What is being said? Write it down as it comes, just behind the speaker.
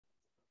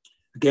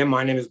Again,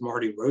 my name is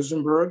Martin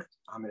Rosenberg.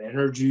 I'm an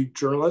energy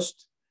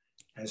journalist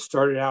and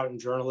started out in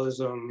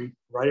journalism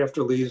right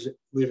after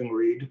leaving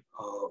Reed,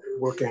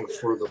 working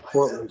for the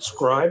Portland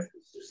Scribe.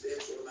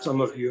 Some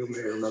of you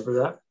may remember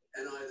that.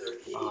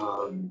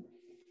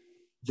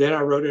 Then I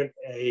wrote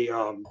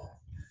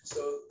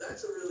so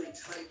that's a really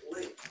tight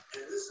link.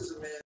 And this is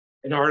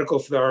an article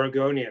for the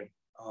Oregonian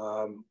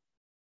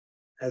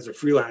as a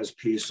freelance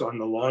piece on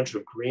the launch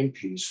of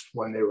Greenpeace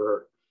when they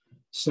were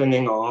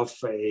sending off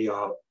a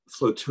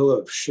flotilla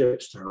of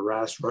ships to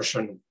harass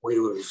Russian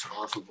whalers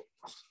off of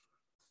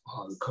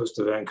the coast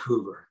of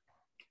Vancouver.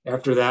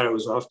 After that, I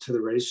was off to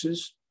the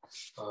races.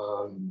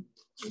 And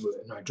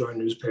I joined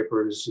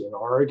newspapers in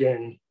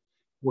Oregon,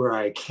 where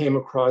I came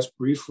across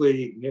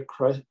briefly Nick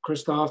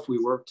Kristof. We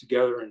worked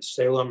together in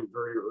Salem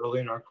very early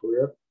in our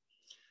career.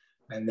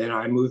 And then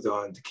I moved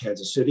on to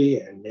Kansas City,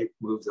 and Nick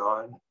moved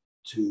on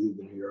to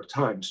the New York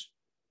Times.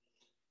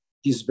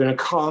 He's been a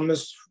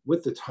columnist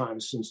with the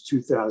Times since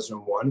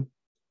 2001.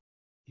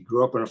 He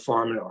grew up on a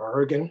farm in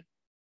Oregon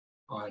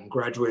and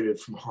graduated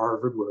from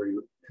Harvard,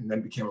 and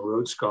then became a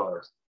Rhodes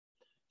Scholar.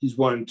 He's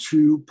won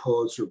 2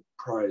 Pulitzer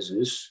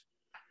Prizes.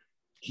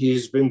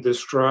 He's been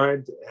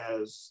described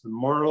as the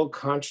moral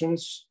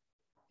conscience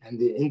and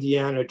the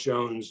Indiana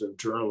Jones of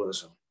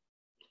journalism.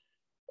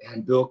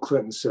 And Bill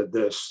Clinton said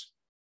this,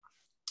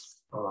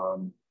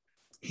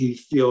 he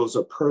feels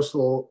a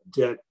personal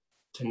debt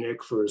to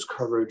Nick for his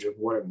coverage of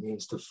what it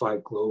means to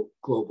fight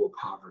global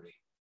poverty.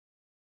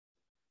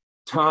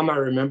 Tom, I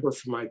remember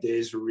from my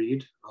days at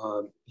Reed.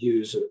 He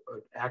was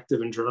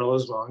active in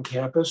journalism on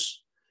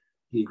campus.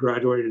 He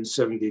graduated in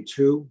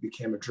 '72,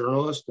 became a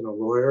journalist and a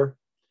lawyer,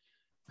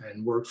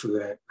 and worked for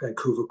the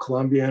Vancouver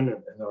Columbian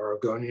and the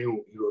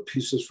Oregonian. He wrote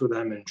pieces for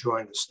them and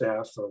joined the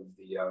staff of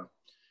the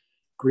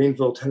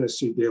Greenville,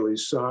 Tennessee Daily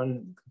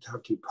Sun, the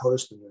Kentucky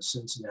Post, and the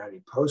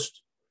Cincinnati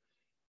Post.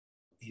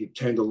 He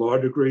obtained a law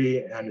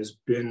degree and has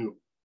been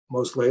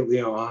most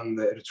lately on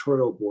the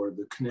editorial board of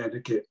the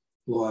Connecticut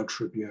Law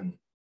Tribune.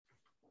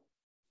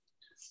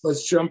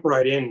 Let's jump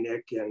right in,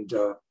 Nick. And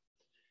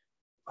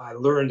I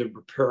learned in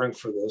preparing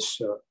for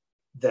this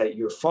that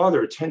your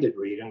father attended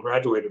Reed and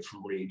graduated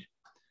from Reed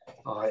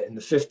in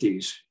the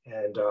 50s.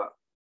 And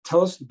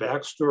tell us the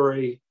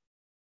backstory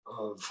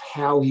of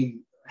how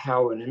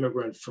an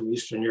immigrant from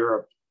Eastern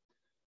Europe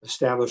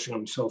establishing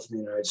himself in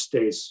the United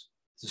States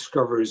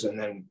discovers and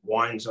then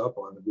winds up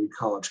on the Reed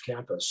College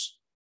campus.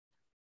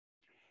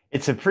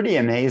 It's a pretty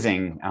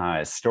amazing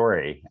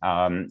story.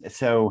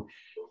 So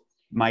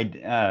my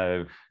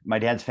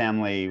dad's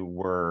family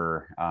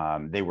were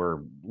they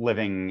were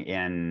living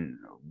in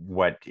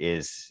what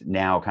is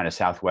now kind of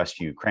southwest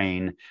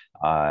Ukraine.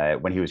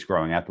 When he was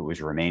growing up, it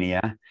was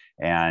Romania,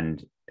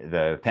 and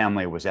the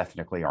family was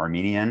ethnically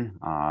Armenian.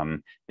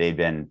 They'd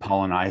been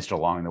Polonized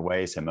along the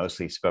way, so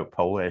mostly spoke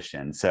Polish.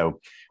 And so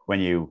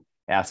when you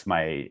asked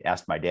my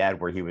dad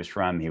where he was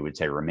from, he would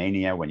say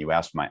Romania. When you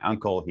asked my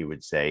uncle, he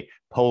would say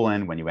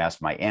Poland. When you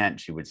asked my aunt,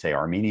 she would say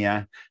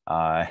Armenia.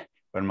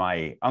 When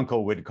my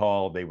uncle would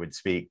call, they would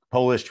speak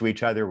Polish to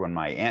each other. When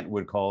my aunt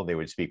would call, they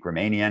would speak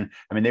Romanian.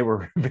 I mean, they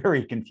were a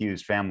very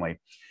confused family.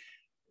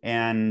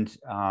 And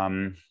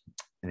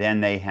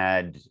then they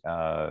had,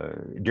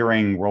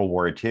 during World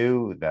War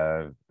II,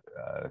 the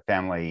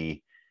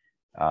family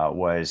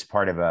was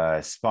part of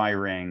a spy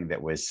ring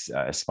that was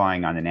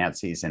spying on the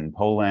Nazis in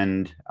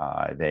Poland.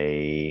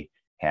 They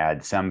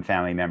had some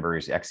family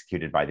members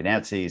executed by the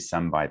Nazis,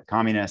 some by the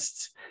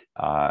communists.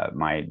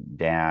 My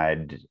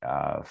dad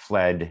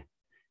fled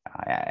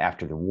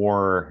after the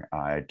war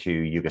to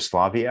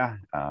Yugoslavia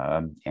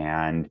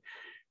and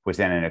was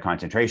then in a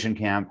concentration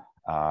camp.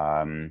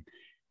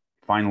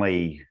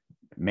 Finally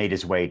made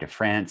his way to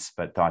France,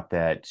 but thought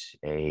that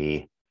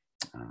a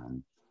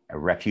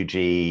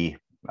refugee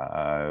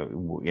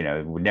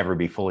would never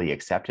be fully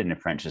accepted in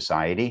French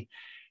society.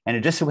 And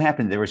it just so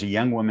happened there was a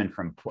young woman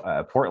from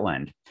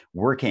Portland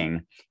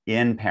working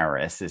in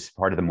Paris as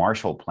part of the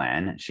Marshall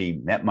Plan. She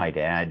met my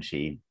dad.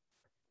 She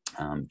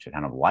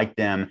kind of liked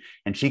them,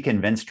 and she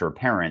convinced her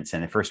parents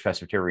in the First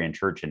Presbyterian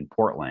Church in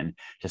Portland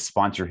to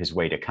sponsor his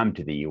way to come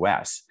to the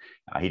U.S.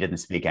 He didn't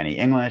speak any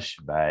English,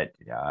 but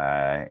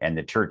and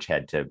the church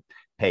had to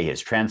pay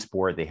his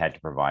transport. They had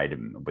to provide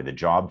him with a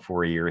job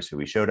for a year, so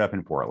he showed up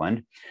in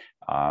Portland,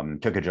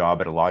 took a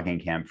job at a logging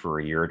camp for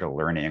a year to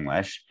learn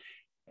English,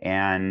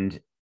 and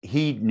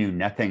he knew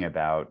nothing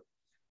about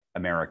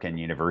American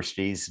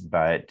universities,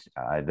 but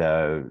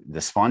the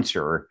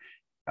sponsor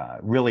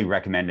really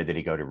recommended that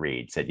he go to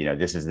Reed, said,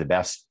 this is the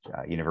best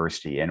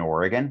university in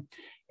Oregon.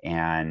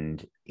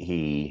 And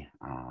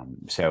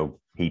so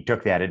he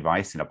took that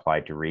advice and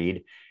applied to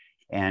Reed.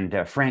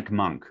 And Frank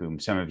Monk, whom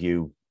some of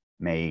you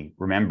may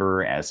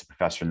remember as a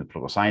professor in the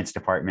political science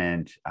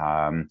department,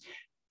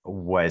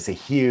 was a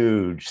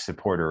huge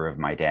supporter of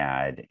my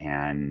dad.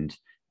 And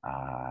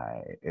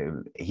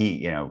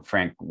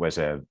Frank was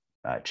a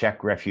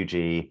Czech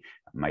refugee,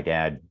 my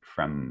dad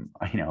from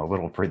a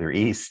little further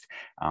east,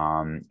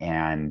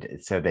 and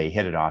so they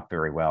hit it off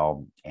very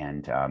well.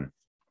 And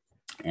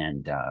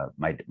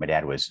my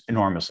dad was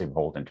enormously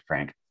beholden to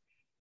Frank.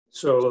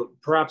 So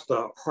perhaps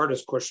the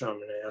hardest question I'm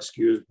going to ask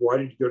you is, why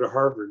did you go to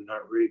Harvard and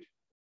not Reed?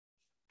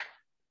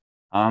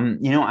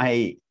 You know,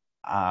 I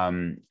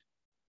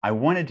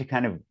wanted to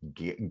kind of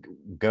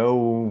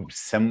go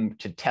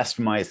to test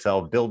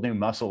myself, build new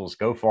muscles,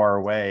 go far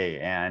away,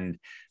 and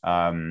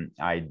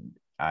I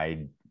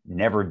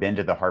never been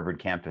to the Harvard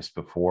campus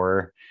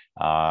before,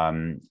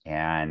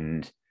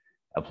 and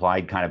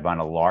applied kind of on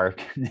a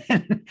lark,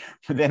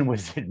 then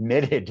was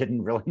admitted,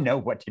 didn't really know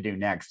what to do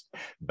next,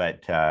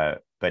 but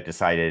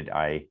decided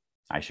I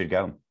should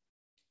go.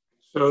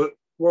 So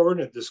what we're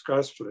going to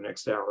discuss for the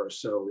next hour or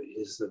so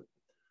is the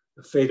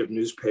fate of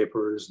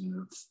newspapers and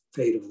the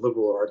fate of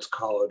liberal arts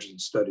college and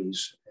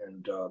studies,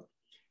 and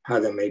how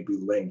they may be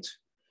linked.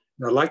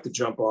 And I'd like to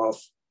jump off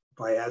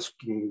by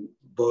asking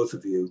both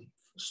of you,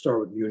 start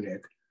with you,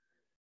 Nick,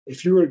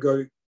 if you were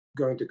going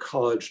to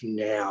college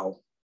now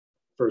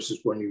versus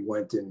when you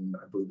went in,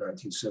 I believe,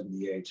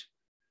 1978,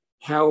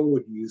 how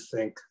would you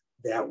think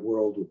that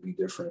world would be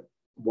different?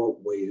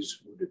 What ways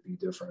would it be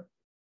different?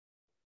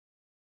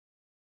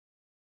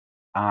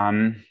 I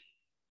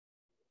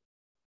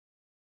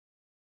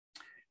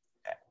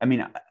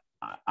mean,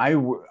 I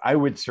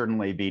would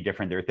certainly be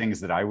different. There are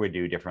things that I would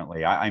do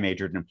differently. I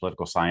majored in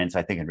political science.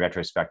 I think in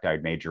retrospect,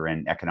 I'd major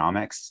in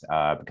economics,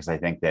 because I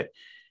think that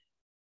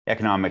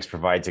economics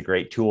provides a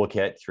great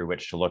toolkit through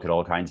which to look at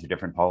all kinds of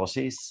different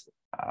policies.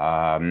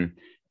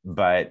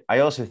 But I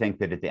also think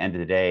that at the end of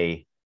the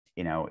day,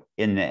 you know,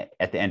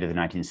 at the end of the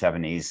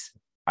 1970s,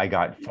 I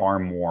got far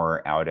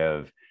more out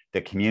of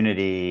the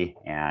community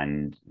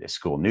and the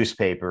school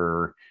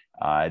newspaper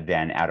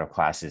than out of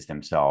classes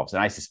themselves.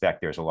 And I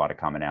suspect there's a lot of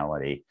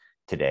commonality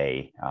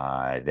today,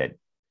 that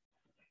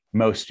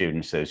most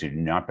students, those who do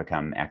not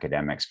become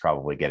academics,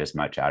 probably get as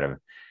much out of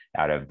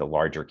the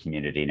larger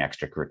community and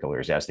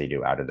extracurriculars as they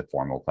do out of the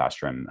formal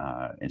classroom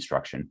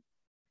instruction.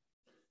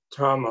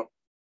 Tom,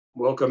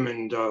 welcome.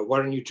 And why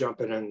don't you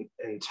jump in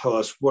and tell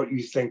us what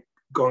you think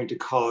going to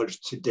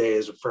college today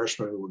as a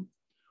freshman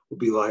would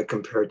be like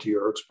compared to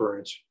your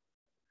experience?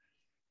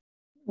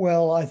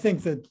 Well, I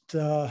think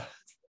that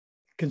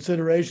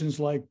considerations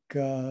like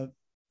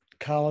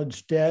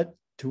college debt,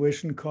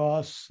 tuition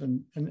costs,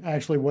 and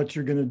actually what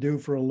you're going to do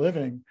for a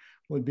living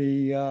would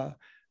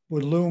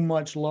loom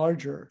much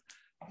larger.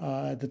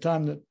 At the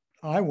time that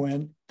I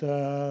went,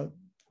 the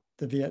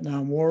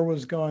Vietnam War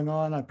was going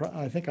on.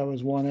 I think I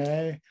was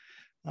 1A.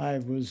 I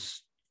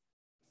was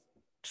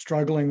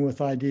struggling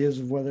with ideas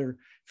of whether,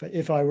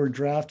 if I were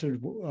drafted,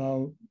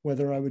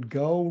 whether I would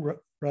go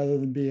rather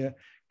than be a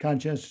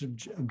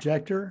conscientious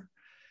objector.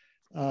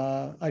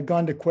 I'd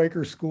gone to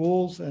Quaker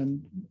schools,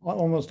 and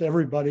almost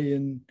everybody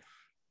in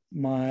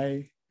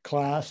my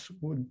class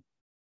would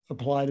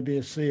apply to be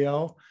a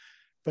CO,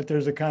 but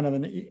there's a kind of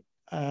an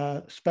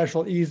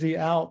special easy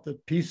out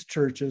that peace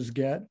churches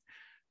get,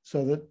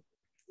 so that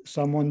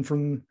someone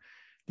from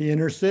the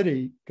inner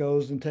city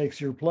goes and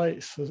takes your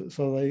place.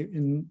 So they,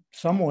 in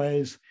some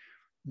ways,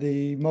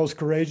 the most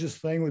courageous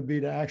thing would be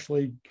to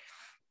actually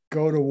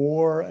go to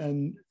war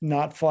and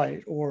not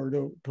fight, or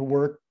to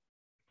work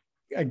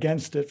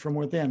against it from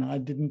within. I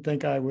didn't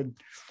think I would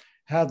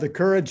have the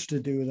courage to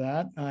do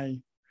that.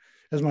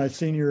 As my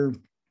senior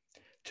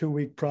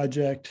 2-week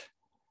project,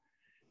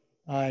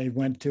 I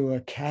went to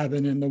a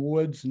cabin in the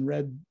woods and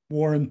read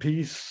War and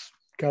Peace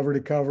cover to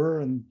cover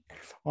and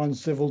on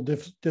civil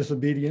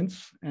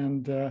disobedience.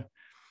 And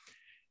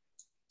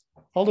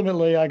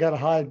ultimately, I got a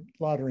high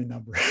lottery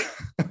number.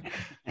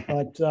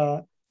 But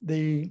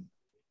the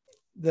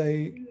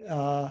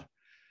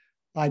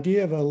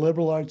idea of a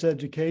liberal arts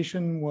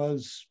education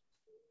was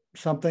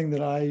something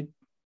that I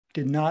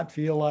did not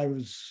feel I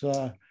was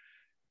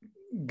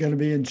going to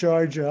be in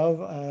charge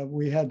of.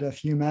 We had a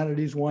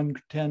Humanities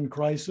 110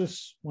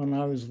 crisis when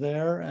I was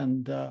there,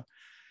 and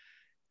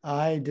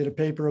I did a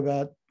paper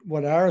about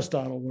what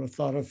Aristotle would have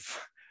thought of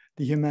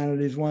the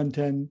Humanities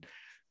 110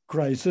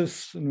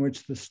 crisis, in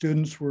which the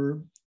students were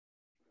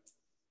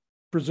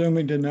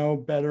presuming to know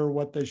better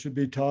what they should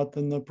be taught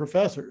than the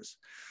professors.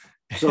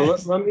 So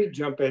let me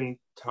jump in,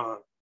 Tom,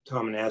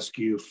 and ask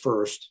you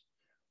first.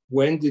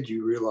 When did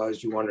you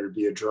realize you wanted to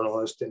be a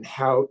journalist, and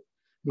how, I'm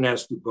going to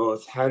ask you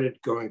both, how did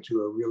going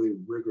to a really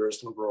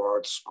rigorous liberal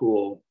arts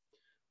school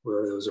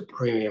where there was a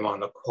premium on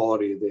the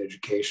quality of the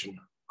education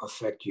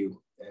affect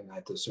you in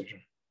that decision?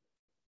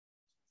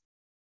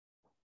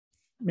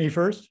 Me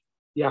first?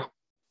 Yeah.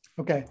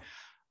 Okay.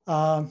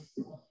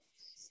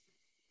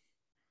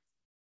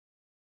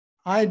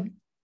 I'd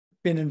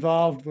been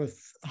involved with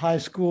high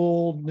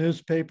school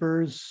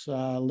newspapers,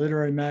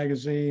 literary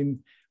magazine.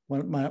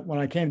 When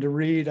I came to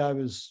Reed, I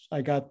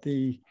got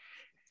the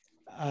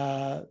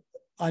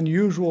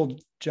unusual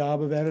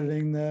job of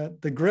editing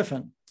the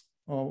Griffin.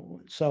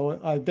 So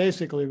I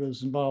basically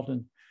was involved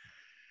in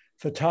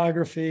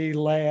photography,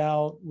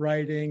 layout,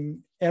 writing,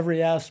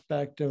 every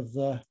aspect of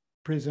the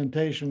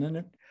presentation,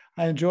 and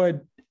I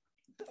enjoyed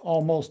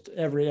almost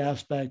every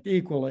aspect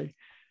equally.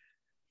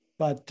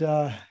 But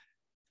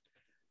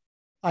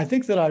I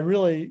think that I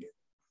really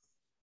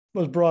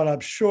was brought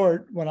up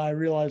short when I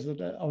realized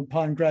that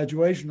upon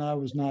graduation, I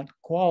was not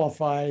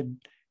qualified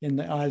in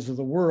the eyes of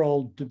the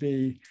world to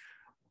be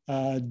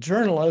a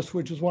journalist,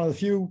 which is one of the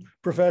few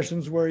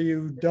professions where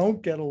you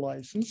don't get a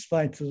license,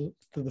 thanks to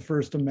the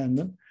First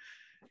Amendment.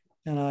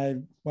 And I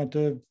went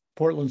to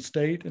Portland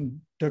State and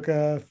took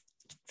a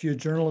few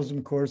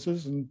journalism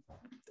courses and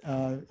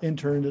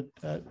interned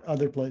at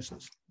other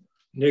places.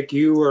 Nick,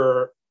 you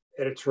were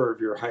editor of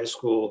your high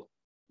school,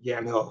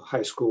 Yamhill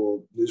High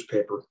School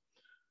newspaper.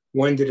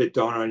 When did it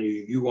dawn on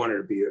you you wanted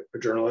to be a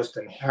journalist,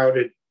 and how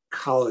did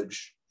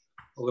college,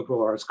 a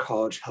liberal arts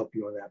college, help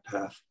you on that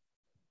path?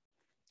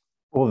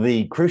 Well,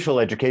 the crucial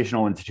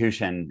educational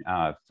institution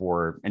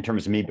in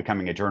terms of me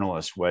becoming a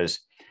journalist was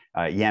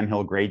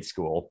Yamhill Grade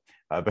School,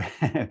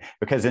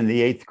 because in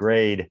the 8th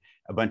grade,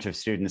 a bunch of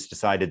students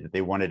decided that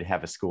they wanted to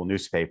have a school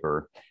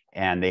newspaper,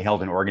 and they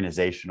held an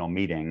organizational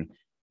meeting.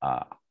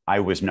 I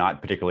was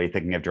not particularly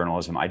thinking of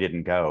journalism. I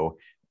didn't go,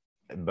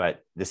 but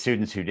the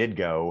students who did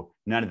go,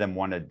 none of them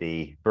wanted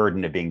the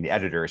burden of being the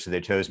editor, so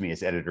they chose me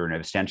as editor in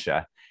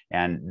absentia,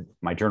 and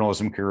my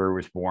journalism career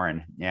was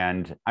born,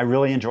 and I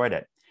really enjoyed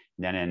it.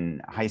 And then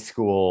in high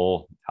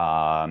school,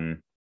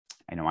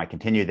 I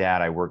continued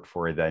that. I worked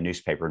for the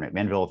newspaper in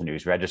McMinnville, the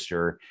News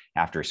Register,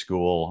 after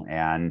school.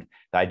 And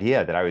the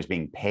idea that I was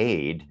being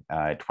paid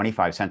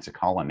 25 cents a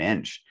column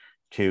inch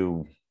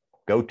to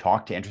go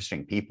talk to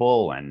interesting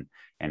people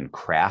and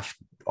craft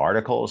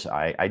articles,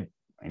 I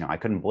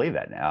couldn't believe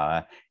it.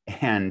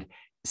 And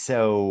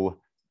so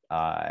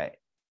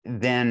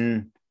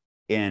then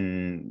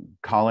in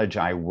college,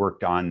 I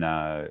worked on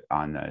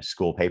the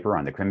school paper,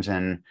 on the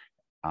Crimson.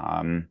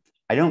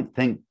 I don't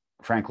think,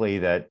 frankly,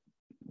 that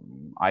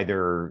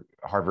either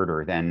Harvard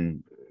or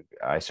then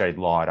I studied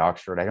law at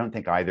Oxford, I don't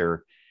think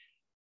either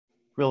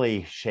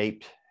really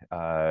shaped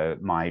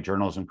my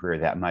journalism career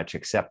that much,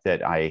 except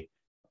that I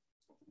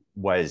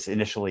was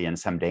initially in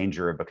some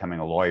danger of becoming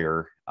a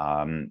lawyer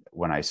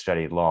when I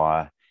studied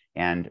law,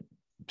 and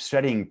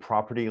studying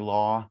property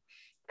law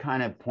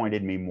kind of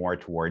pointed me more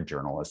toward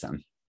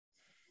journalism.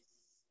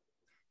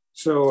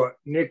 So,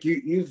 Nick,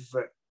 you've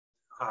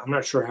I'm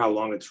not sure how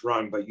long it's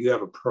run, but you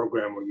have a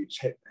program where you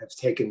have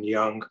taken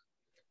young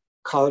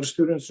college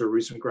students or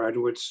recent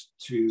graduates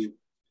to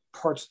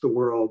parts of the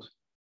world.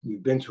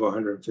 You've been to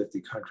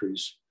 150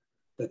 countries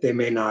that they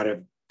may not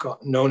have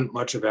known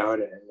much about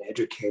and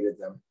educated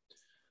them.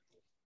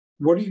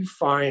 What do you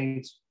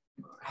find,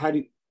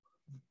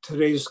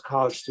 today's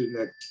college student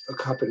that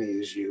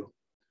accompanies you,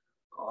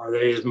 are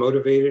they as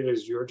motivated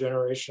as your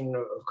generation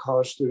of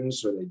college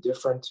students? Are they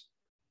different?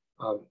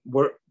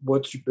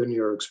 What's been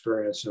your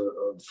experience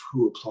of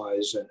who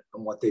applies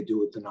and what they do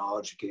with the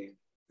knowledge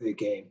they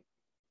gain?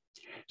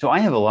 So I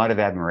have a lot of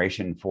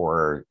admiration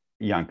for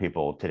young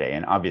people today,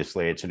 and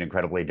obviously it's an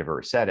incredibly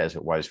diverse set, as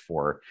it was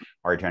for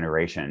our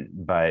generation.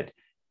 But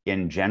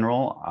in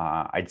general,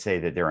 I'd say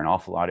that there are an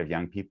awful lot of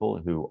young people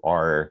who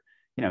are,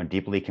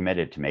 deeply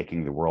committed to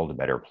making the world a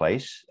better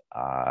place,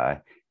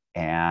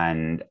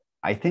 and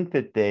I think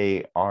that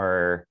they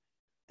are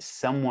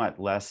somewhat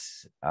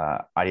less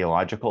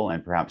ideological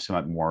and perhaps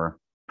somewhat more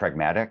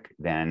pragmatic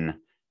than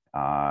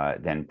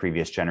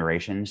previous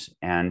generations.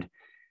 And,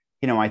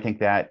 I think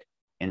that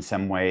in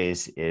some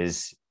ways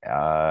is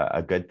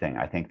a good thing.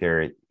 I think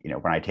they're,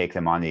 when I take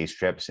them on these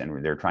trips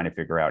and they're trying to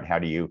figure out how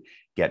do you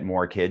get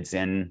more kids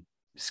in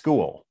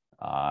school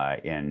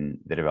in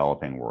the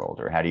developing world,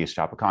 or how do you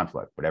stop a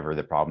conflict, whatever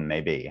the problem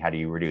may be, how do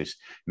you reduce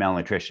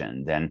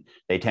malnutrition, then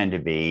they tend to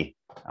be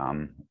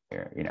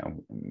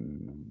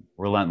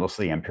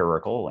relentlessly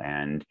empirical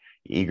and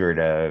eager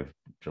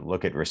to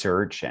look at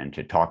research and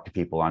to talk to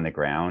people on the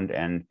ground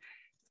and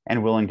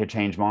willing to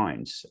change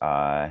minds.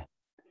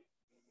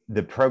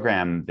 The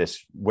program,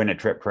 this Win a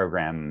Trip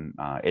program,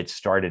 it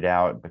started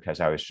out because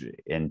I was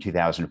in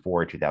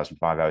 2004,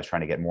 2005, I was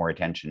trying to get more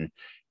attention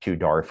to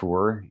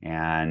Darfur.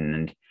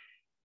 And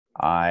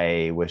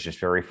I was just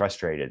very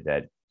frustrated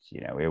that,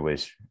 it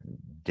was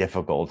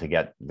difficult to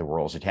get the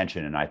world's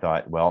attention. And I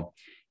thought, well,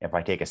 if I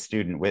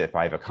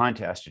have a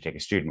contest to take a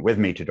student with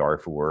me to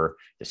Darfur,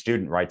 the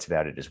student writes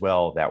about it as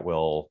well, that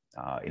will,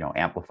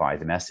 amplify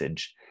the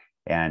message.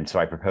 And so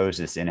I proposed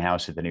this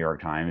in-house at the New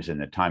York Times, and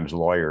the Times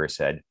lawyer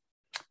said,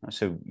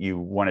 so you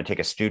want to take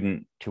a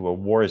student to a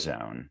war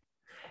zone?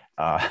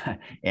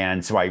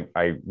 And so I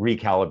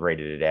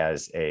recalibrated it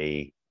as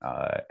a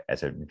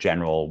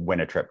general Win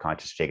a Trip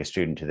contest to take a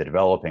student to the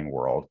developing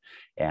world,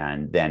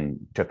 and then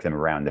took them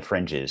around the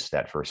fringes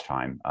that first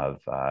time of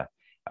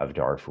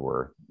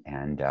Darfur.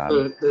 And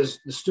so the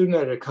student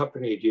that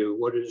accompanied you,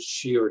 what is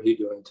she or he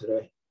doing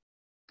today?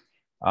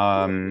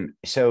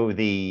 So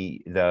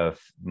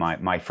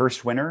my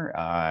first winner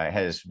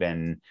has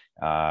been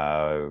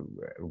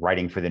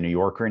writing for the New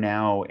Yorker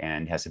now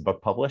and has a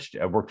book published.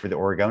 I worked for the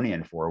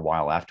Oregonian for a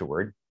while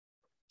afterward.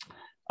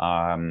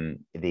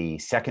 The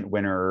second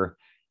winner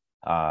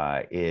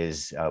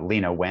is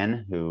Lena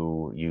Wen,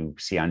 who you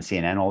see on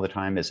CNN all the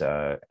time as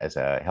a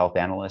health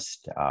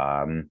analyst.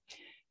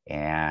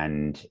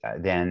 And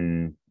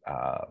then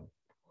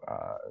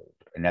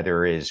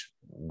another is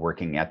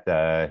working at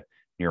the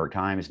New York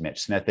Times,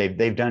 Mitch Smith.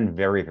 They've done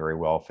very, very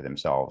well for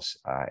themselves.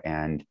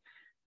 And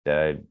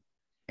the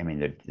I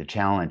mean, the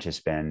challenge has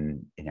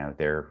been,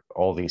 there are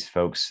all these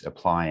folks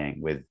applying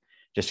with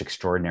just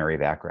extraordinary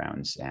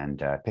backgrounds,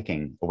 and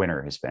picking a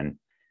winner has been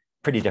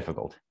pretty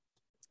difficult.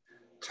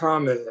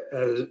 Tom,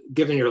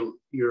 given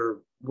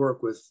your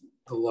work with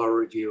the Law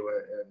Review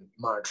and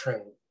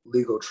monitoring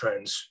legal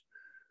trends,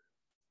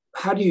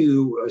 how do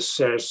you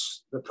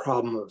assess the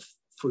problem of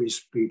free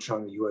speech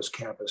on the U.S.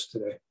 campus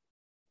today?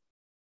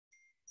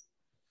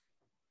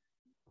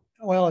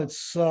 Well,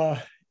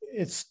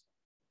 it's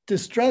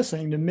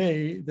distressing to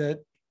me that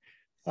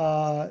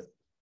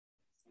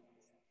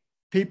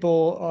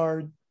people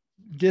are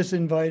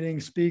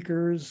disinviting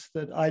speakers,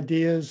 that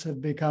ideas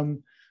have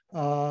become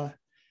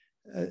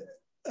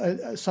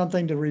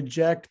something to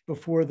reject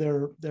before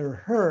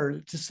they're heard.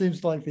 It just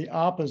seems like the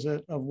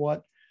opposite of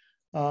what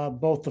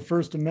both the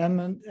First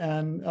Amendment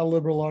and a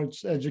liberal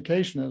arts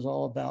education is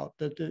all about.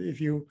 That if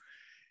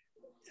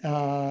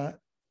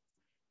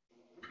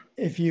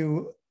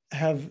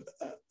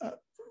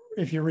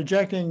you're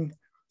rejecting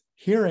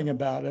hearing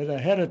about it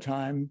ahead of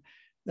time,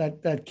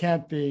 that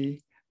can't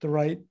be the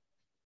right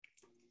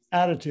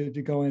attitude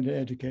to go into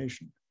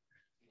education.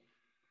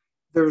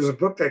 There was a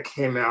book that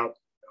came out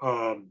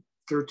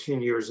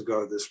 13 years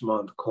ago this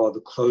month called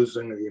The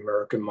Closing of the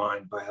American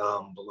Mind by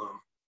Alan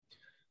Bloom,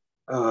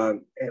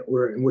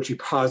 in which he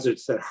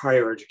posits that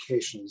higher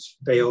education has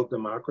failed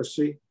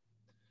democracy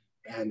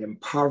and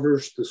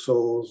impoverished the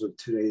souls of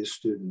today's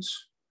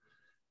students.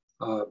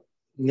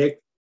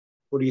 Nick,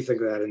 what do you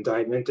think of that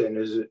indictment,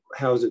 and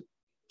how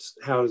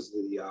does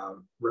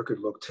the record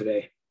look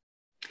today?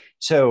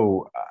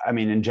 So, I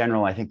mean, in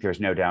general, I think there's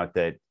no doubt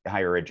that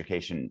higher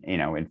education,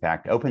 in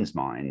fact, opens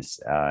minds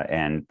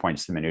and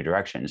points them in new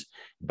directions.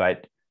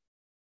 But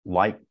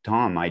like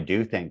Tom, I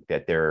do think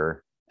that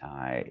there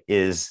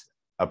is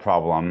a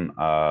problem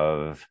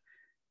of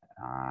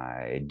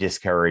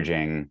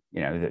discouraging,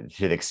 to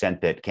the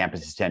extent that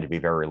campuses tend to be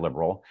very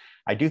liberal.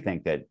 I do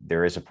think that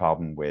there is a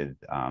problem with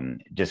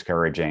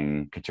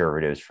discouraging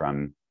conservatives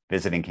from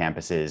visiting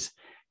campuses.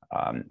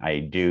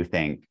 I do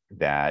think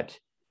that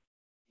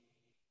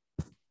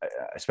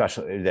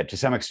especially that to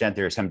some extent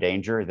there is some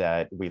danger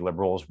that we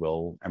liberals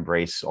will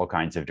embrace all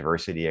kinds of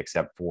diversity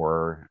except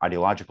for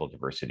ideological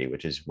diversity,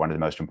 which is one of the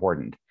most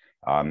important.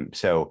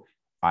 So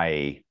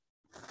I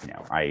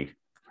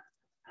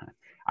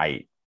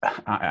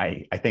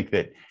think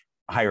that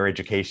higher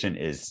education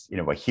is,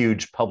 a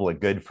huge public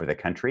good for the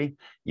country.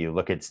 You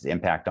look at the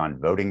impact on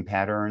voting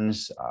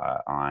patterns,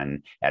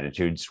 on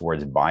attitudes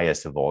towards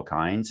bias of all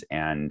kinds,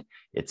 and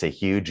it's a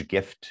huge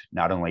gift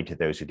not only to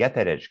those who get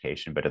that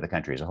education, but to the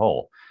country as a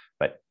whole.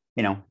 But,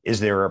 is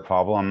there a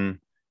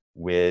problem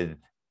with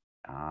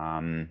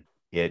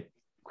it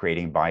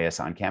creating bias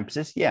on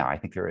campuses? Yeah, I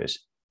think there is.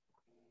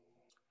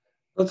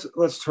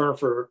 Let's turn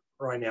for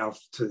right now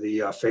to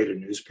the fate of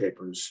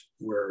newspapers,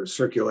 where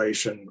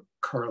circulation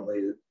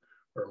currently,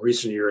 or in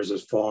recent years,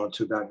 has fallen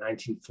to about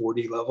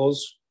 1940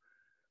 levels,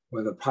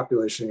 when the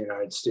population of the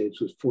United States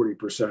was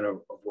 40%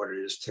 of what it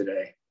is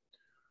today.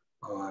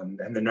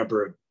 And the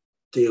number of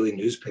daily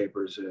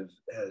newspapers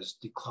has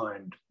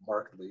declined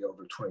markedly,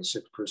 over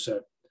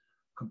 26%,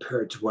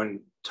 compared to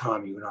when,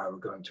 Tom, you and I were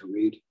going to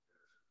read.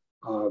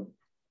 Of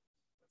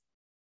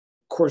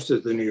course,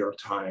 there's the New York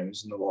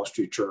Times and the Wall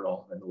Street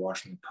Journal and the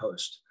Washington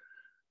Post.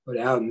 But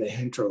out in the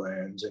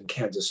hinterlands in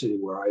Kansas City,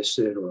 where I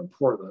sit, or in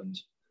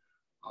Portland,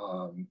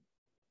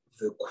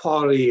 the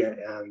quality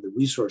and the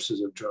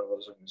resources of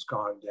journalism has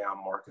gone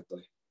down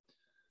markedly.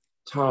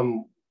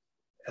 Tom,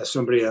 as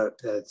somebody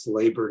that's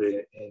labored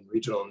in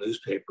regional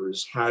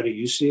newspapers, how do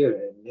you see it?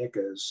 And Nick,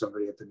 as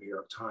somebody at the New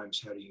York Times,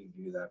 how do you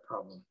view that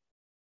problem?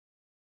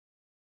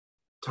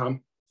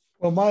 Tom?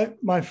 Well,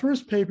 my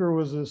first paper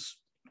was this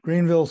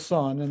Greenville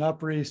Sun in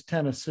Upper East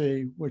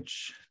Tennessee,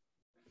 which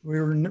we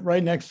were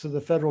right next to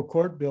the federal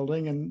court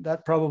building, and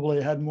that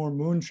probably had more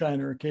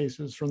moonshiner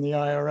cases from the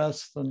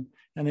IRS than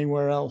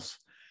anywhere else.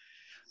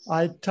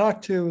 I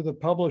talked to the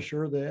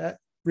publisher, the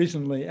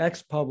recently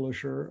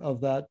ex-publisher of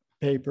that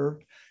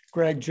paper,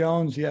 Greg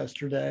Jones,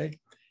 yesterday.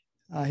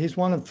 He's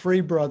one of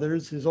three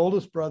brothers. His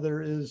oldest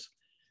brother is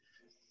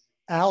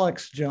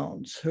Alex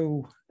Jones,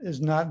 who is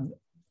not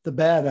the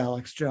bad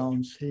Alex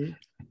Jones. He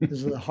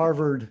is a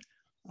Harvard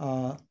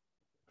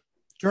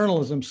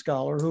journalism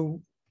scholar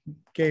who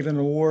gave an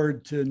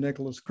award to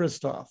Nicholas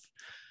Kristof.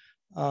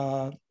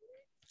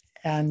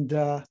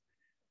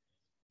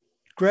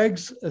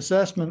 Greg's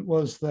assessment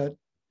was that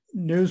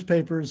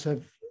newspapers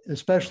have,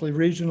 especially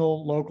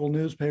regional, local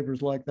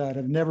newspapers like that,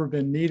 have never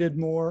been needed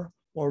more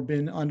or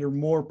been under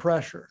more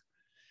pressure.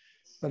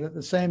 But at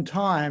the same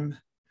time,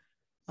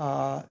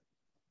 I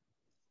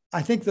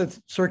think that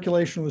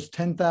circulation was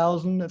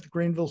 10,000 at the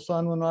Greenville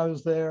Sun when I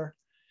was there,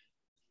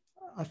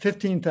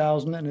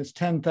 15,000, and it's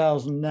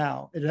 10,000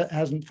 now. It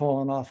hasn't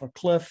fallen off a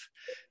cliff.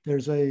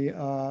 There's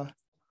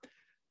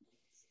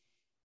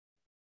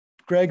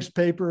Greg's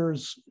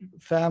papers,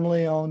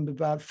 family owned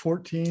about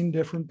 14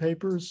 different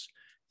papers,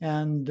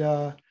 and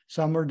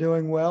some are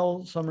doing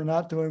well, some are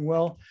not doing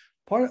well.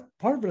 Part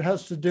of it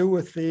has to do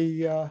with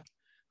the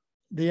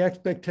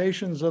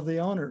expectations of the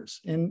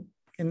owners. In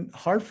in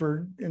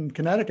Hartford, in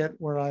Connecticut,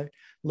 where I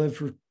lived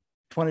for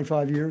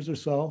 25 years or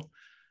so,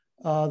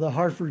 the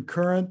Hartford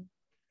Courant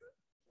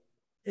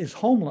is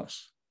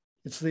homeless.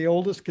 It's the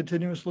oldest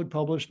continuously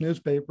published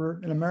newspaper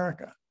in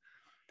America.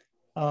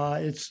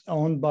 It's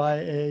owned by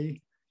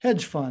a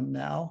hedge fund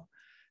now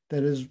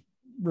that is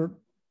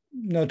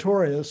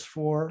notorious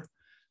for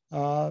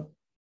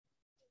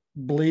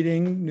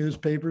bleeding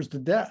newspapers to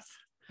death.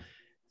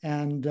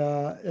 And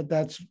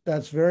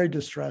that's very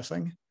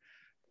distressing.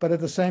 But at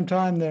the same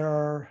time, there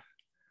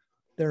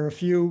are a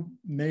few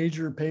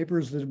major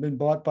papers that have been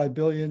bought by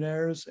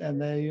billionaires, and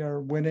they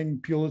are winning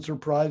Pulitzer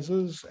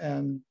Prizes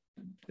and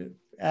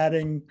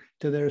adding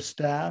to their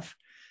staff.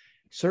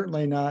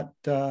 Certainly not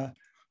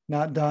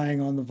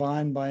dying on the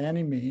vine by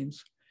any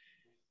means.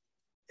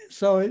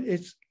 So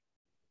it's,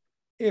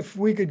 if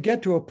we could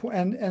get to a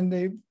point, and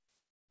the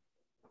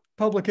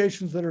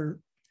publications that are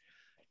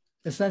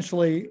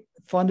essentially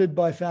funded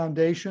by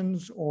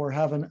foundations or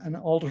have an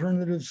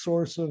alternative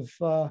source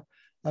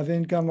of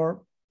income,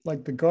 or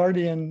like The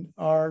Guardian,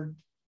 are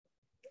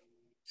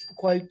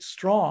quite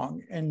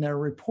strong in their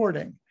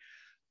reporting.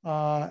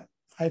 I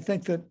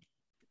think that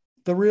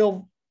the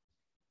real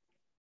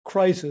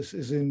crisis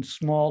is in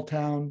small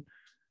town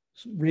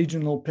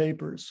regional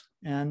papers.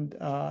 And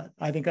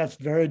I think that's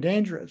very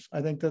dangerous.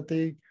 I think that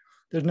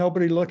there's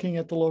nobody looking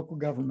at the local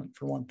government,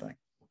 for one thing.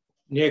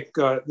 Nick,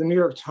 the New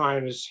York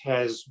Times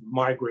has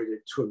migrated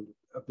to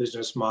a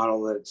business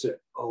model that's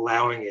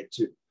allowing it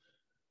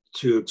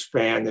to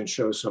expand and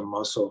show some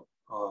muscle,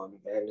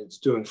 and it's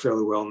doing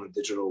fairly well in the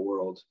digital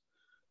world.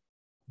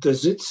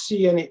 Does it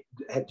see any,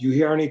 do you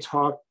hear any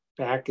talk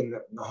back in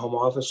the home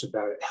office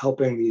about it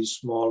helping these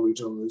small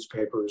regional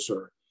newspapers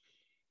or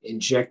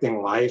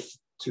injecting life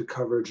to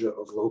coverage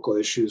of local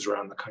issues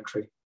around the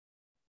country?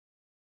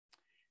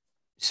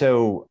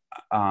 So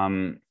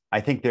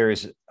I think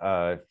there's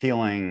a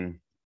feeling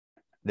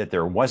that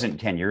there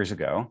wasn't 10 years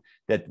ago,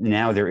 that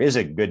now there is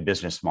a good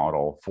business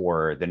model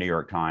for the New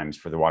York Times,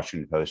 for the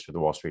Washington Post, for the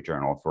Wall Street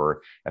Journal,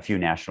 for a few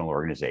national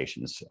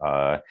organizations.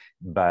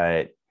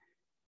 But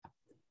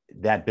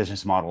that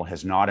business model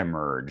has not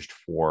emerged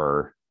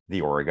for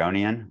the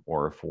Oregonian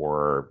or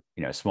for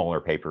smaller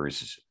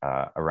papers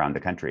around the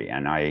country.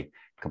 And I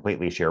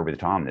completely share with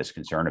Tom this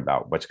concern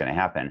about what's going to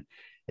happen.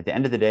 At the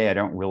end of the day, I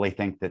don't really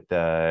think that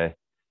the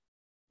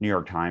New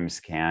York Times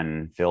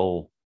can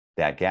fill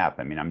that gap.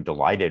 I mean, I'm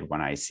delighted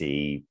when I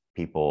see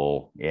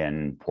people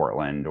in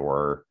Portland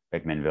or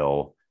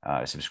McMinnville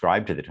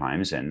subscribe to the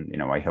Times, and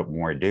I hope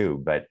more do.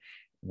 But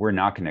we're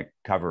not going to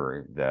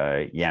cover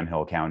the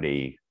Yamhill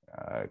County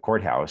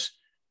courthouse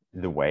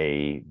the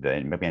way the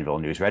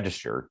McMinnville News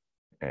Register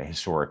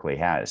historically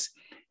has.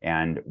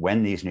 And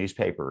when these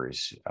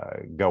newspapers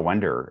go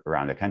under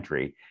around the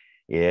country,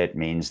 it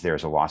means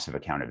there's a loss of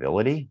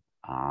accountability.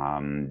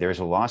 There's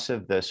a loss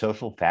of the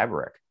social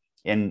fabric.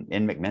 In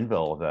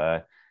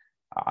McMinnville,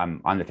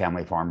 I'm on the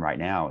family farm right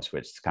now, so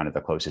it's kind of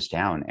the closest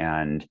town.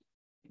 And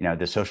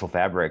the social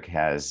fabric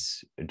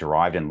has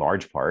derived in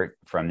large part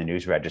from the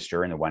News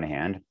Register on the one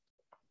hand,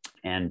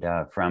 and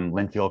from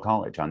Linfield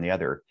College on the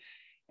other.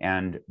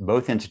 And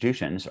both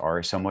institutions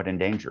are somewhat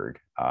endangered.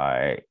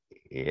 And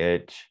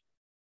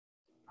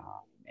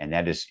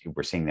that is,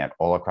 we're seeing that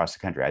all across the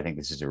country. I think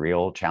this is a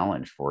real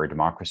challenge for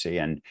democracy.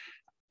 And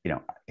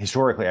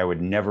historically, I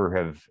would never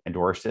have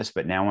endorsed this,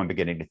 but now I'm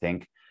beginning to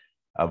think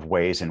of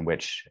ways in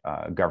which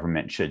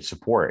government should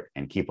support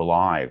and keep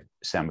alive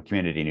some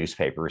community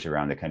newspapers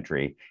around the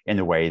country in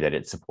the way that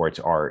it supports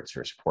arts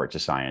or supports the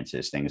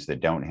sciences, things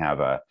that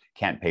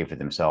can't pay for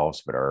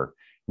themselves, but are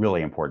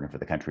really important for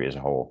the country as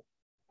a whole.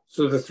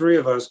 So the three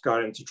of us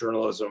got into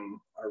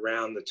journalism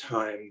around the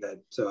time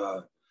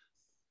that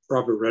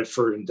Robert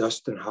Redford and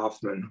Dustin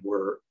Hoffman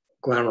were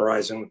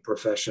glamorizing the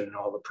profession and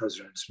all the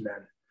president's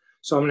men.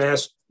 So I'm going to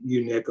ask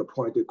you, Nick, a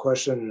pointed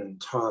question,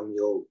 and Tom,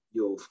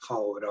 you'll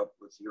follow it up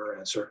with your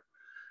answer.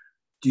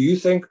 Do you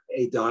think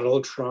a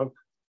Donald Trump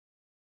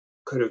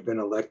could have been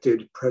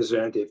elected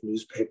president if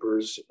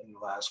newspapers in the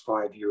last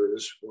 5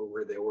 years were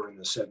where they were in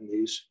the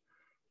 70s?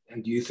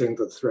 And do you think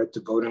the threat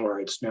to voting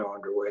rights now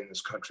underway in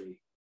this country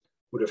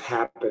would have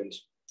happened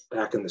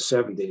back in the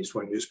 70s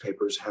when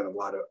newspapers had a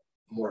lot of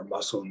more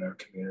muscle in their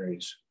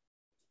communities?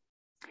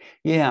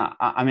 Yeah,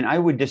 I mean, I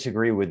would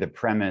disagree with the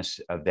premise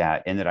of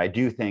that, in that I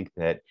do think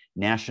that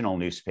national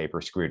newspaper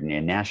scrutiny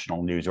and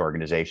national news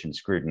organization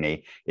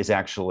scrutiny is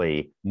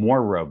actually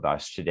more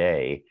robust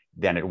today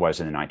than it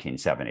was in the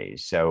 1970s.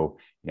 So,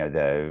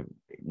 the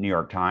New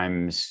York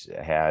Times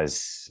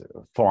has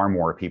far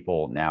more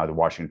people now. The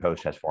Washington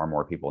Post has far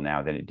more people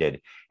now than it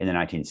did in the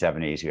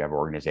 1970s. You have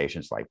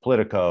organizations like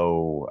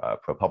Politico,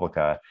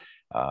 ProPublica,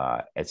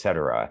 et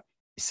cetera.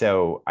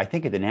 So I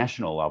think at the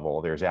national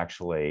level, there's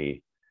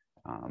actually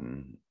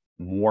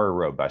more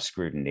robust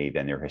scrutiny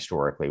than there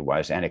historically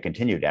was, and a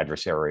continued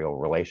adversarial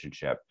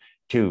relationship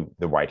to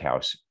the White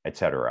House, et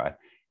cetera.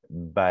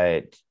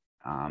 But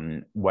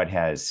what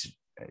has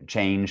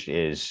changed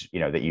is,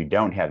 that you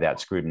don't have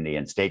that scrutiny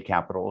in state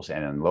capitals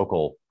and in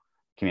local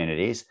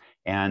communities,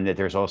 and that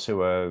there's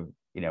also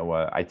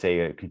I'd say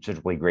a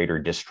considerably greater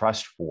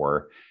distrust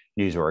for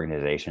news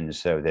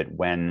organizations, so that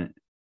when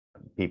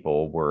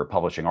people were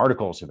publishing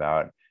articles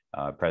about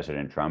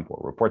President Trump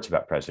or reports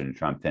about President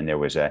Trump, then there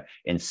was an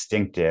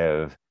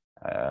instinctive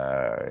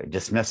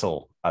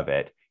dismissal of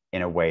it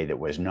in a way that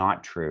was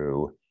not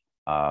true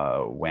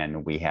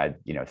when we had,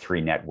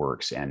 three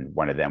networks and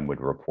one of them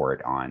would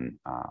report on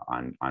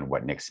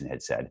what Nixon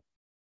had said.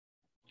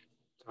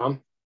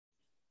 Tom?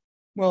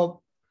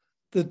 Well,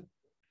 the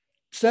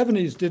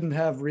 70s didn't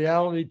have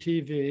reality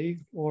TV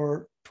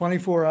or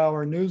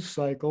 24-hour news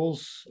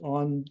cycles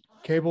on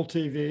cable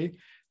TV.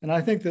 And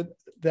I think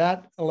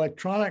that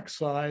electronic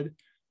side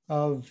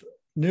of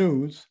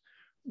news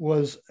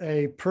was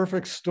a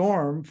perfect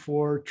storm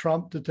for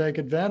Trump to take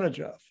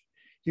advantage of.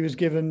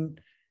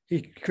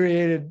 He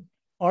created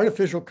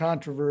artificial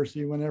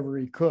controversy whenever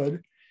he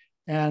could,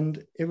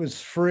 and it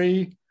was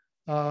free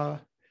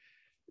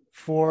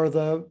for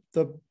the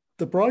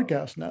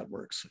broadcast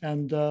networks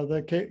and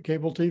the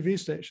cable TV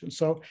stations.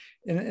 So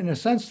in a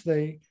sense,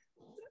 the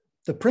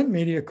print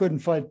media couldn't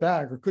fight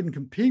back or couldn't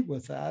compete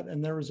with that.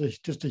 And there was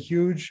just a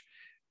huge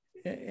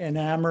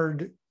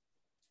enamored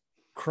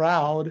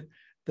crowd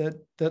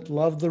that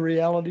loved the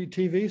reality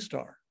TV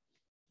star.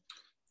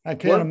 I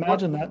can't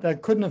imagine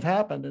that couldn't have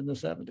happened in the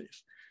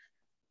 70s.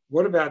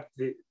 What about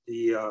the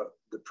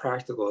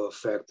practical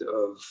effect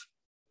of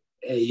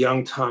a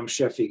young Tom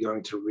Scheffey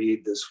going to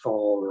Reed this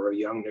fall, or a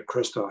young Nick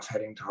Kristof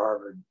heading to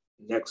Harvard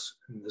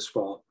this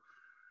fall?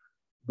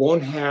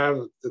 Won't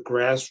have the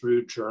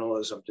grassroots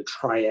journalism to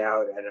try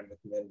out at a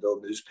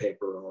McMinnville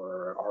newspaper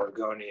or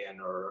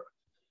Oregonian or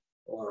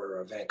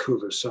a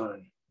Vancouver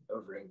Sun,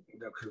 over in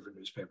Vancouver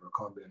newspaper,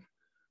 Columbian.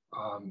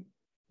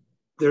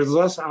 There's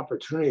less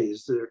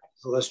opportunities, there's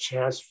less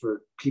chance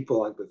for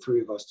people like the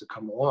three of us to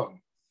come along.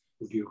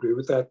 Would you agree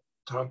with that,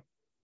 Tom?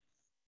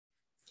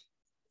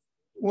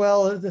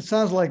 Well, it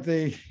sounds like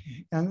the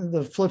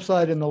flip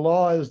side in the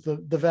law is the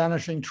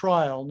vanishing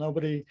trial.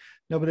 Nobody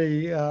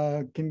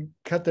can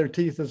cut their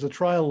teeth as a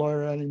trial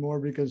lawyer anymore,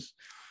 because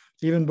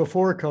even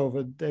before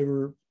COVID, they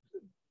were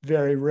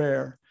very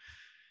rare.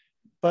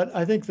 But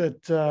I think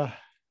that there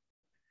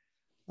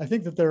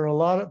are a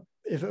lot of,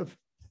 if a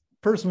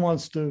person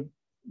wants to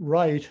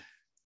write,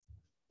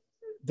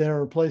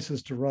 there are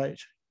places to write.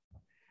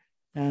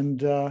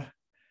 And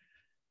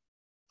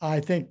I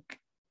think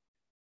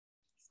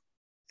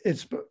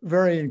it's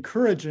very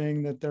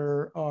encouraging that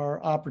there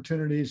are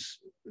opportunities,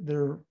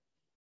 there are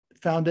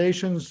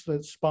foundations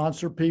that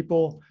sponsor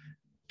people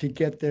to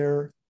get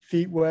their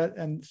feet wet.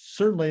 And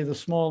certainly the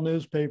small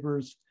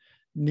newspapers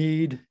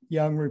need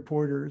young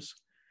reporters.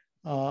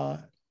 I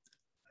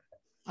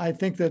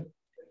think that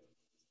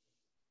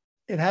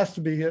it has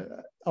to be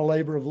a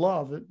labor of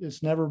love.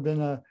 It's never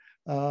been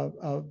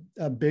a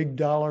big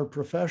dollar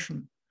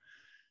profession.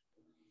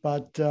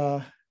 But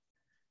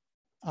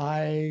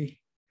I'd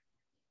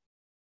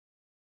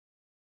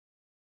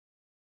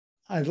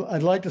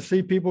like to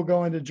see people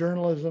go into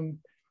journalism,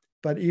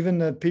 but even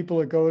the people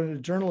that go into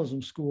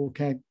journalism school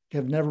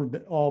have never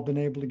all been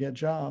able to get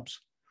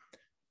jobs.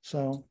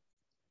 So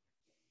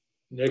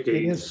Nick,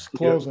 it is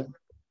closing.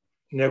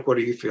 Nick, what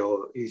do you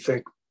feel? You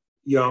think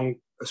young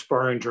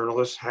aspiring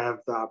journalists have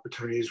the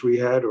opportunities we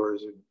had, or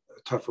is it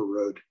a tougher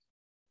road?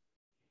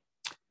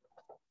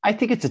 I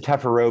think it's a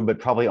tougher road, but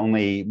probably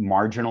only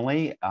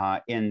marginally,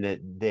 in that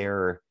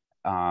there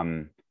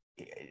are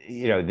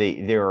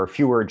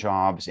fewer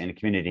jobs in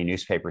community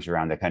newspapers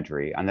around the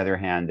country. On the other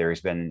hand,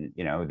 there's been,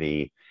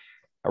 the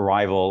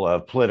arrival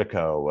of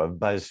Politico, of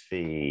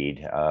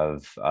BuzzFeed,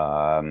 of,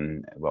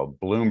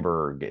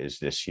 Bloomberg is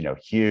this,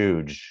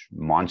 huge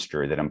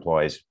monster that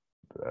employs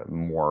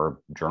more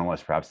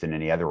journalists perhaps than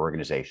any other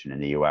organization in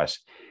the US.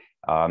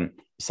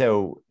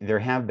 So there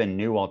have been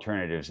new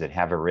alternatives that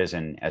have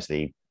arisen as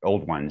the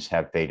old ones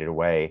have faded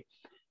away.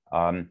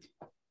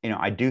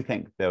 I do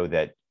think, though,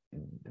 that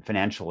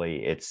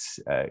financially it's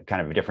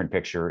kind of a different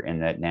picture, in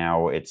that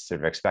now it's sort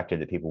of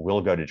expected that people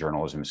will go to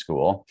journalism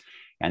school,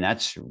 and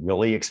that's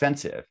really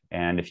expensive.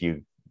 And if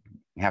you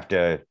have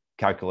to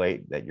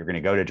calculate that you're going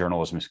to go to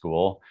journalism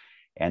school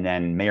and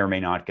then may or may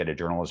not get a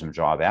journalism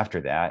job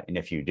after that, and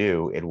if you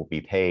do, it will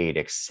be paid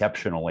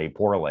exceptionally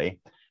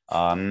poorly.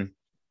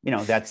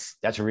 That's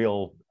a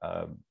real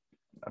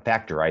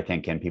factor, I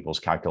think, in people's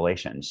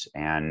calculations.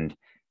 And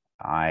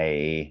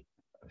I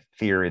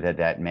fear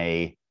that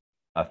may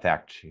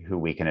affect who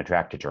we can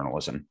attract to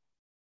journalism.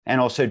 And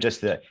also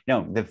just the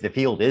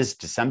field is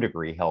to some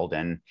degree held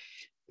in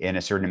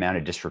a certain amount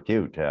of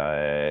disrepute.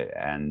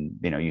 And,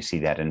 you see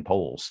that in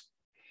polls.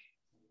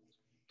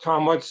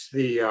 Tom, what's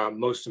the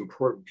most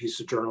important piece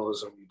of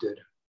journalism you did?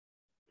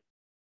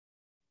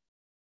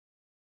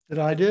 That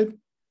I did?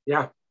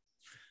 Yeah.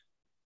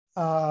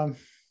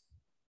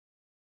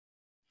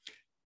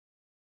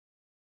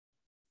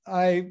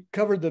 I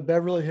covered the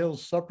Beverly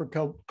Hills Supper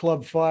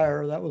Club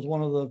fire. That was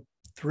one of the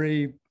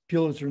 3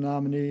 Pulitzer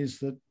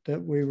nominees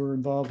that we were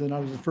involved in. I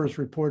was the first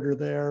reporter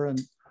there, and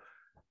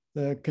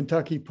the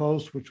Kentucky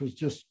Post, which was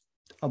just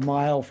a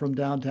mile from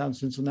downtown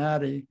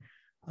Cincinnati,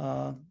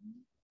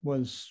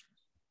 was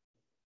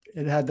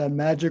it had that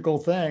magical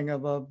thing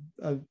of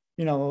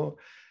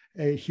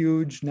a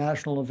huge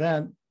national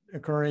event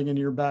occurring in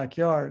your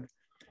backyard.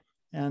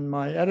 And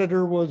my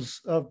editor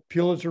was a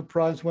Pulitzer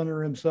Prize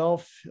winner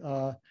himself.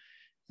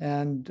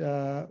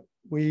 And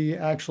we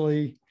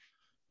actually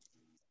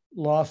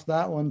lost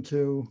that one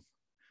to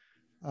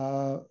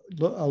a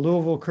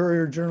Louisville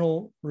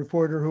Courier-Journal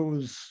reporter who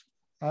was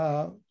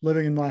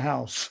living in my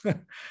house.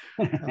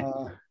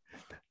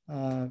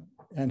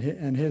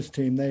 And his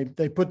team,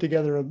 they put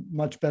together a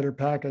much better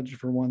package,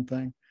 for one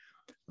thing.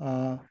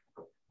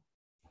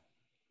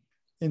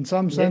 In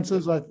some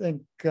senses, I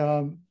think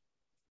the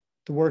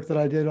work that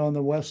I did on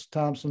the West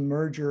Thompson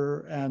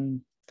merger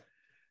and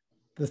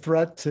the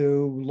threat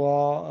to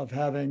law of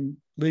having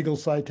legal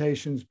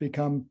citations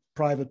become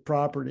private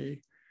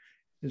property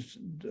is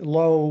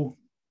low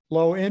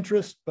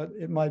interest, but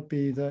it might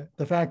be the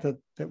fact that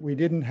we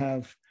didn't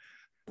have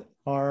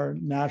our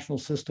national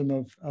system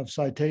of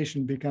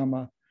citation become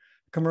a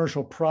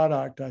commercial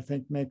product, I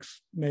think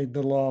made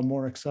the law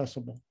more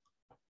accessible.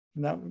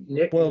 And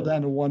that boiled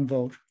down to one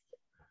vote.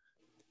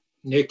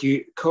 Nick,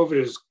 COVID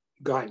has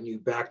gotten you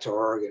back to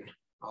Oregon,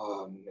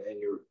 and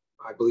you're,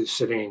 I believe,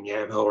 sitting in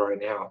Yamhill right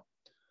now.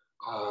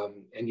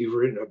 And you've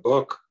written a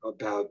book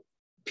about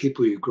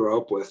people you grew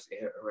up with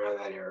around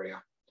that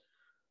area.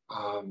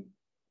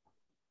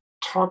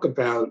 Talk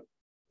about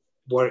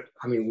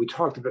we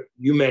talked about,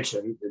 you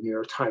mentioned the New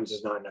York Times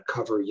is not going to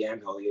cover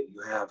Yamhill, yet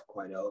you have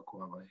quite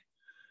eloquently.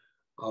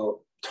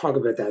 Talk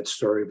about that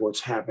story of what's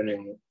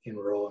happening in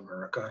rural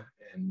America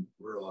and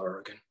rural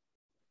Oregon.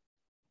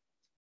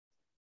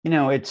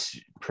 It's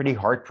pretty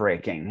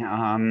heartbreaking.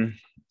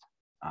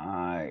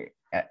 I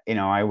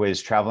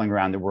was traveling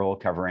around the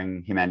world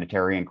covering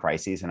humanitarian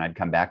crises, and I'd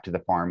come back to the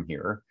farm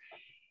here,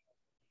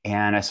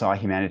 and I saw a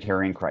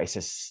humanitarian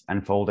crisis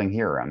unfolding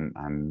here.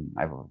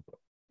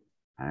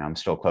 I'm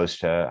still close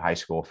to high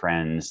school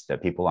friends, the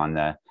people on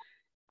the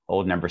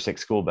old number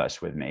 6 school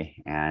bus with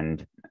me.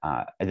 And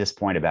at this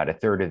point, about a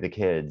third of the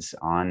kids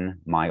on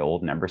my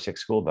old number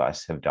 6 school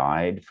bus have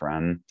died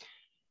from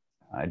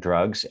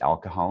drugs,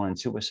 alcohol, and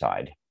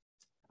suicide.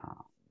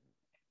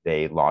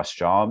 They lost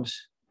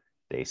jobs,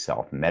 they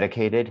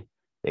self-medicated,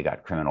 they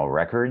got criminal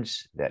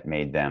records that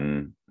made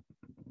them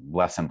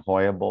less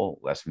employable,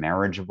 less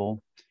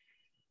marriageable.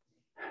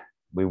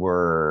 We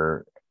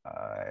were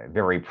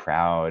very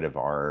proud of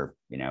our,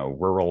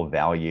 rural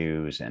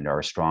values and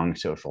our strong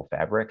social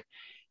fabric,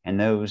 and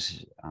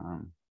those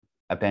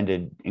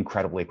upended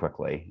incredibly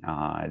quickly.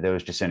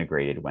 Those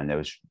disintegrated when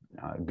those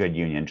good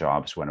union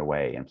jobs went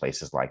away in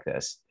places like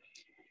this.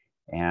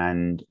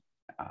 And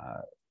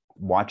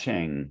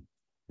watching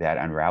that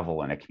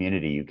unravel in a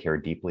community you care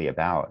deeply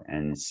about,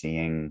 and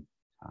seeing,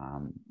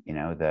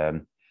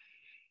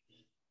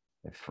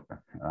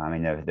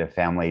 the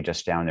family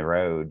just down the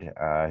road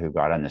who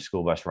got on the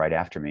school bus right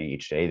after me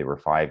each day. There were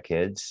 5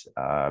 kids.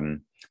 The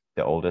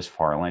oldest,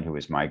 Farland, who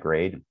was my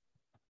grade,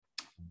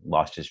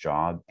 lost his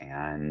job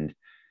and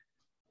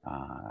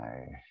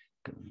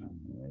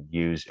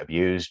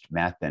abused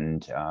meth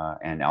and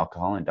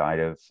alcohol, and died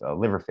of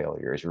liver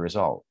failure as a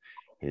result.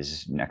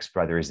 His next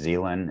brother,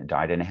 Zealand,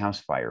 died in a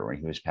house fire when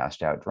he was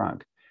passed out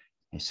drunk.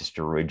 His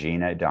sister,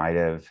 Regina, died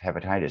of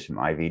hepatitis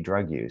from IV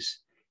drug use.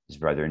 His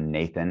brother,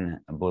 Nathan,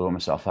 blew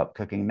himself up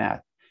cooking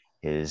meth.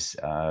 His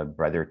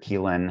brother,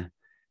 Keelan,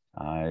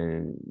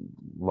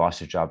 lost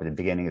his job at the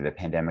beginning of the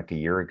pandemic a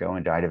year ago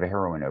and died of a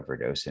heroin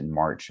overdose in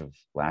March of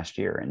last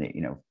year.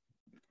 And,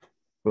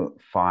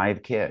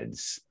 5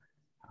 kids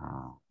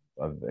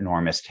of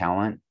enormous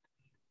talent,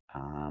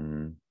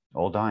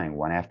 all dying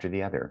one after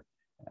the other.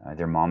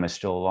 Their mom is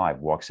still alive,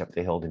 walks up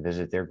the hill to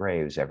visit their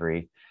graves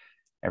every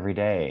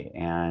day.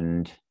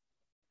 And,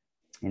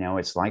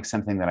 it's like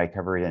something that I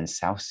covered in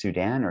South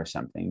Sudan or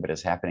something, but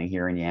it's happening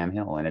here in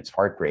Yamhill, and it's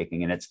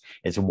heartbreaking. And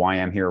it's why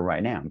I'm here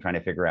right now. I'm trying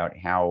to figure out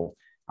how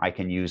I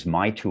can use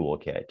my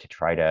toolkit to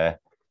try to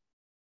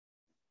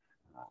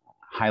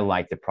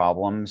highlight the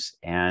problems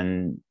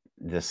and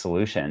the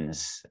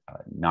solutions,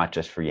 not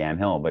just for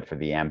Yamhill, but for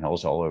the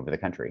Yamhills all over the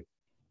country.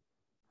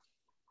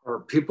 Are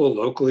people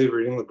locally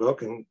reading the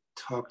book and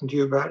talking to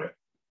you about it?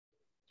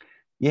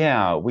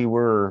 Yeah, we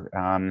were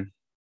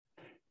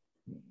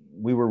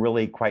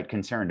really quite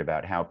concerned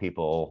about how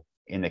people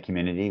in the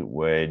community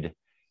would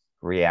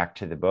react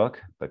to the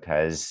book,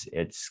 because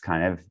it's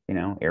kind of,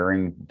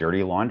 airing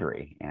dirty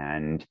laundry.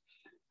 And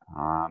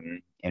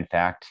in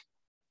fact,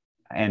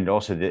 and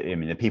also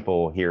the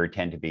people here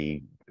tend to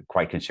be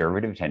quite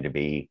conservative, tend to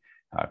be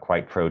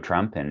quite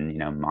pro-Trump, and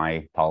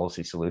my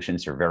policy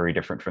solutions are very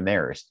different from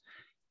theirs.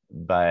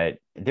 But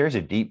there's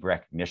a deep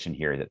recognition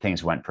here that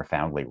things went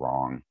profoundly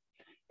wrong.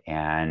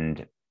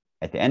 And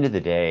at the end of the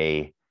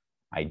day,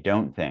 I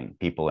don't think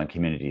people in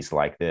communities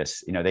like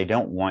this, they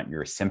don't want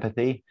your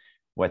sympathy.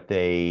 What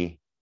they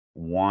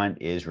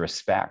want is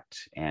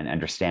respect and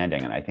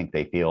understanding. And I think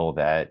they feel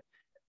that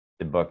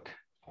the book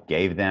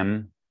gave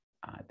them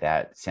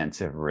that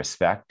sense of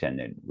respect, and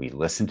that we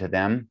listen to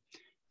them.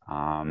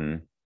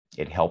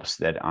 It helps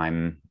that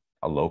I'm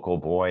a local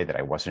boy, that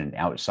I wasn't an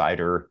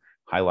outsider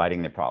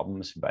highlighting the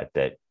problems, but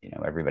that,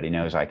 everybody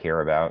knows I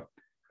care about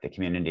the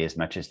community as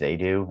much as they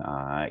do,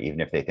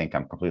 even if they think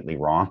I'm completely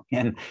wrong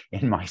in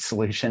my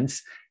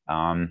solutions.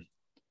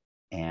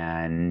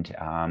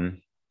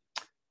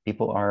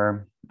 People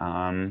are,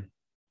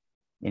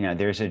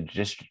 there's a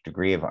just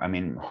degree of,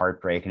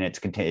 heartbreak, and it's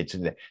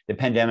the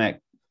pandemic,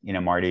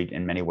 Marty,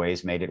 in many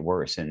ways made it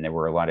worse. And there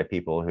were a lot of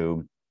people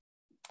who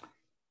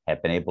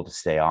have been able to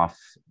stay off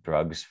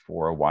drugs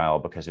for a while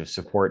because of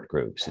support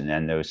groups. And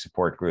then those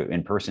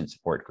in-person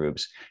support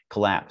groups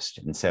collapsed.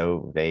 And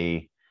so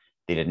they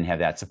didn't have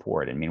that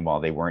support. And meanwhile,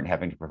 they weren't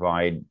having to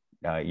provide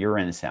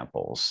urine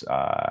samples.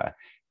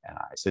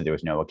 So there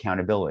was no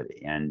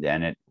accountability. And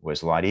then it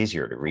was a lot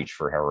easier to reach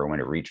for heroin,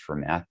 to reach for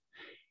meth.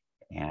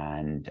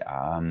 And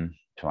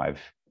so I've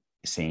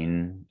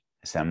seen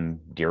some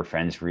dear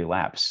friends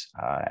relapse.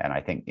 And I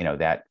think,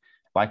 that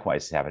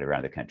likewise happened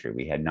around the country.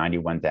 We had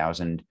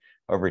 91,000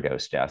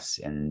 overdose deaths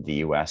in the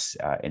US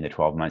in the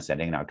 12 months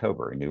ending in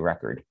October, a new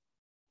record.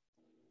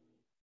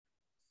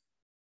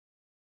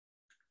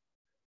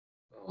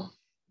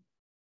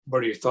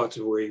 What are your thoughts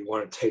of where you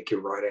want to take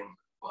your writing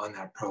on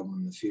that problem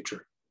in the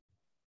future?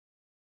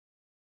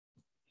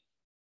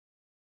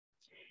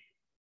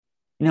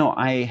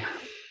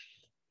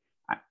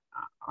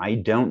 I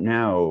don't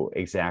know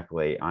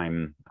exactly.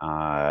 I'm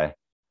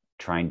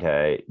trying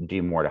to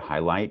do more to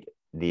highlight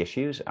the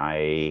issues.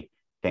 I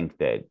think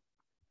that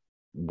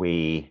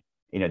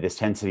this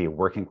tends to be a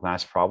working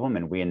class problem,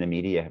 and we in the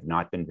media have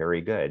not been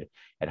very good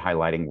at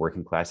highlighting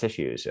working class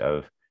issues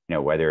of,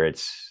 whether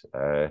it's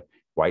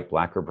white,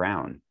 black, or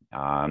brown.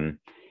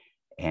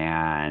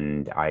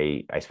 And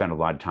I spent a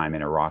lot of time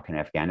in Iraq and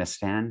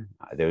Afghanistan.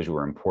 Those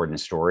were important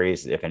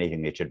stories. If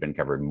anything, they should have been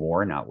covered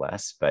more, not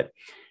less. But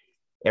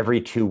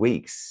every 2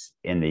 weeks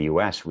in the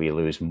US, we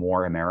lose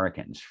more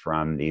Americans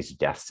from these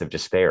deaths of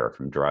despair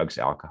from drugs,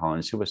 alcohol,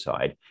 and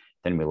suicide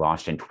than we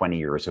lost in 20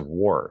 years of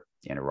war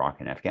in Iraq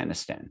and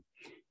Afghanistan.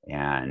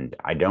 And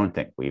I don't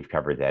think we've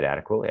covered that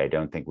adequately. I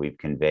don't think we've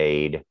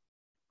conveyed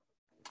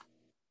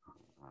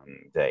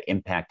the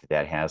impact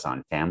that has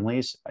on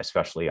families,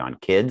 especially on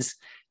kids,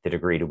 the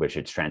degree to which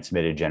it's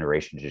transmitted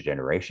generation to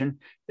generation,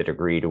 the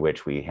degree to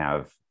which we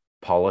have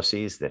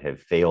policies that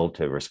have failed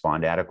to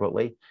respond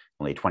adequately.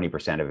 Only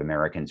 20% of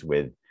Americans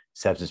with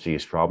substance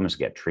abuse problems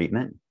get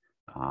treatment.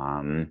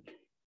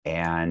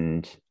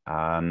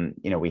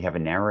 We have a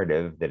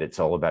narrative that it's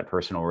all about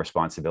personal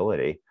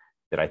responsibility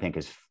that I think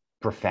is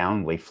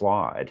profoundly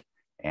flawed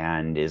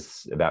and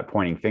is about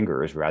pointing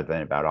fingers rather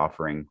than about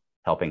offering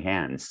helping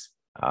hands.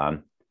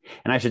 And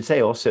I should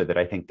say also that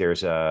I think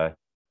there's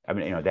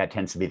that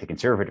tends to be the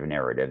conservative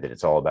narrative, that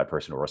it's all about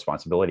personal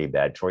responsibility,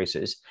 bad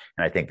choices.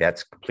 And I think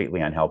that's completely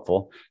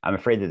unhelpful. I'm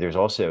afraid that there's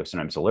also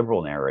sometimes a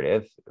liberal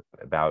narrative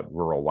about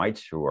rural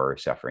whites who are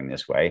suffering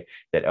this way,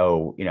 that,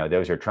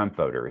 those are Trump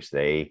voters.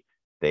 They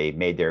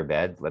made their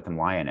bed, let them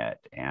lie in it.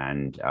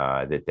 And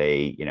that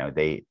they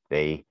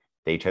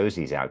chose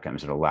these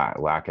outcomes, and a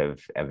lack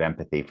of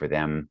empathy for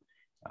them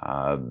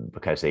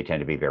because they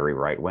tend to be very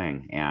right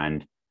wing.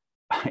 And,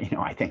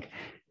 I think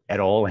at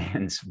all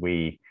ends,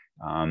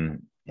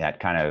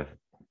 that kind of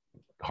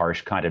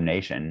harsh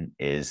condemnation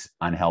is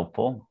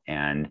unhelpful,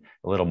 and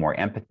a little more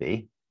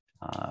empathy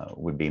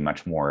would be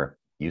much more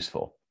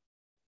useful.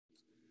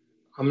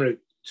 I'm going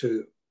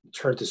to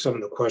turn to some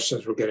of the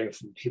questions we're getting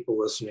from people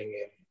listening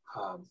in.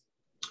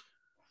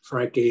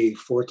 Frankie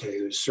Forte,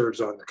 who serves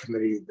on the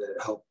committee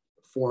that helped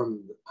form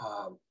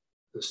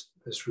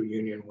this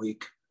reunion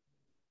week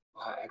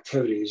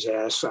activities,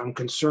 asks, I'm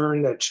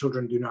concerned that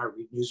children do not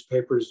read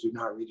newspapers, do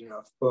not read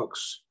enough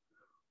books.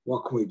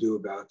 What can we do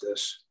about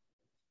this?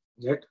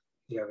 Nick,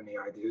 do you have any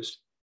ideas?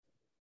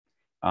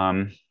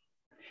 I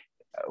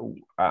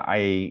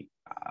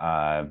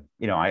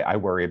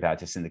worry about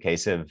this in the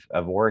case of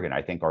Oregon.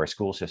 I think our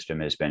school system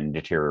has been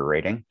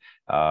deteriorating.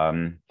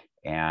 You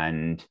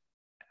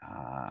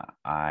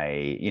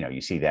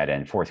see that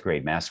in fourth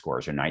grade math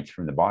scores are ninth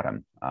from the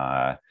bottom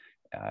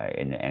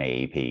in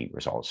NAEP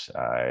results.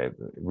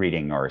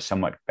 Reading are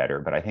somewhat better,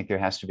 but I think there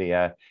has to be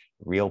a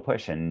real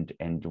push. And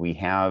we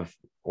have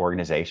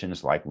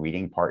organizations like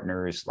Reading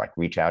Partners, like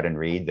Reach Out and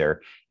Read. They're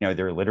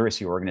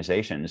literacy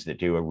organizations that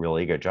do a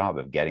really good job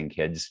of getting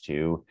kids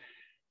to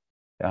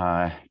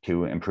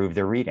improve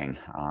their reading.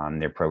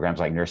 There are programs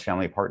like Nurse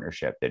Family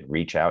Partnership that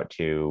reach out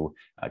to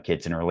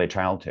kids in early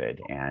childhood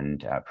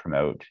and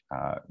promote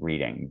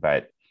reading.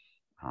 But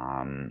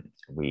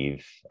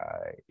we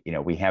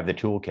have the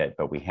toolkit,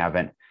 but we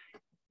haven't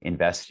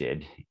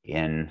invested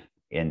in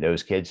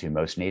those kids who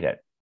most need it.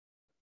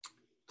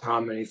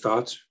 Tom, any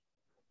thoughts?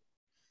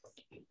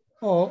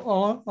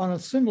 Oh, on a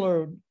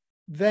similar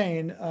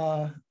vein,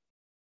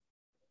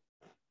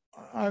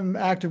 I'm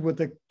active with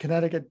the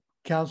Connecticut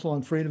Council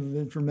on Freedom of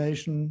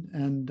Information,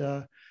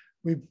 and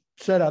we've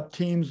set up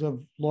teams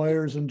of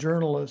lawyers and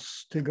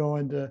journalists to go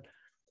into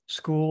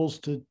schools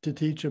to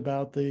teach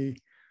about the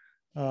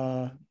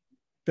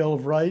Bill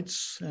of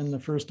Rights and the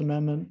First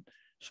Amendment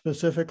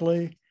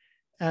specifically.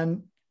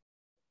 And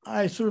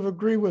I sort of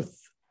agree with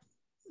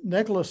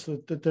Nicholas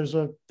that there's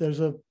a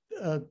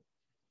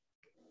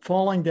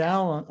falling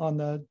down on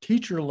the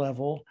teacher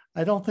level,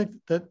 I don't think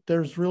that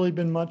there's really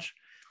been much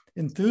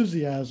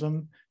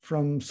enthusiasm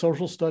from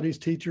social studies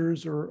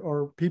teachers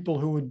or people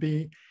who would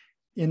be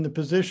in the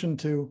position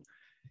to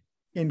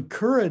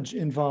encourage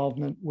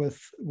involvement with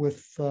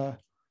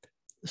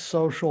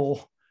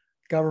social,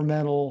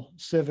 governmental,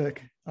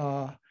 civic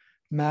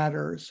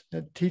matters,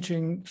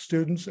 teaching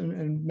students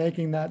and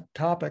making that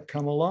topic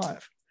come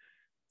alive.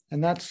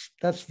 And that's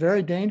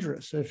very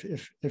dangerous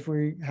if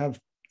we have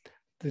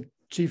the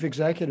chief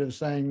executive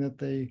saying that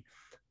the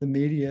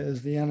media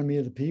is the enemy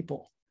of the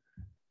people.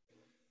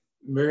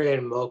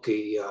 Marianne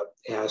Mulkey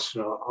asked,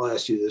 and I'll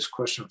ask you this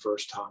question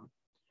first, Tom.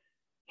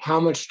 How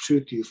much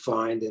truth do you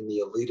find in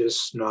the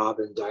elitist snob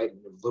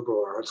indictment of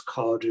liberal arts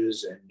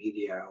colleges and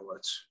media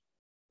outlets?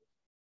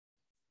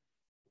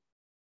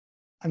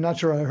 I'm not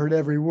sure I heard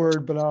every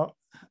word, but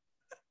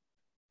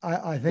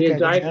I think the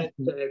indictment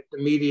that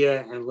the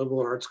media and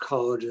liberal arts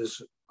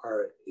colleges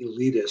are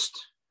elitist.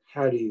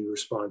 How do you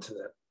respond to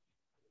that?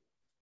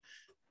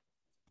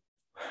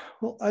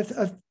 Well,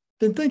 I've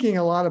been thinking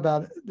a lot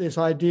about this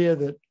idea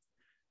that,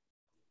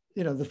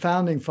 you know, the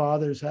founding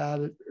fathers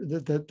had,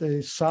 that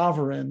the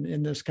sovereign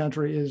in this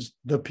country is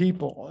the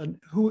people. And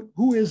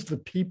who is the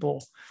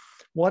people?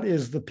 What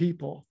is the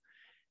people?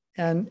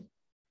 And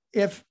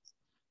if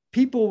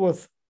people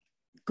with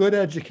good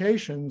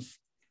educations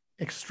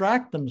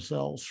extract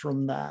themselves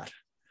from that,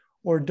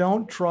 or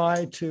don't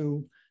try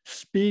to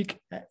speak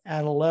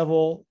at a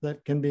level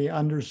that can be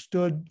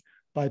understood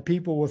by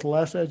people with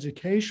less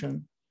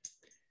education,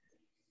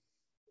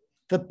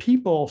 the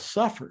people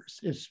suffers.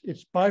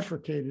 It's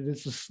bifurcated.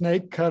 It's a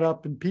snake cut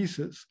up in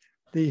pieces.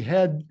 The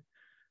head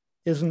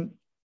isn't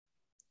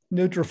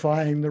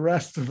nutrifying the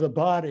rest of the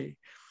body,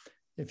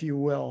 if you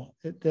will.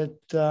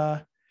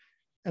 And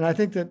I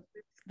think that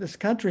this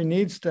country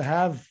needs to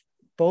have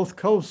both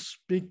coasts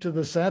speak to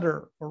the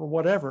center or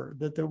whatever,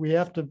 that we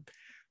have to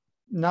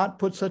not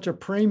put such a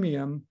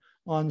premium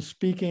on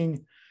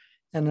speaking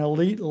an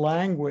elite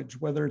language,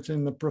 whether it's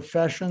in the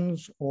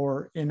professions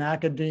or in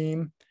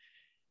academia,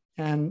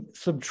 and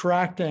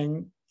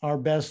subtracting our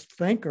best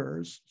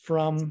thinkers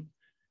from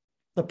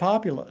the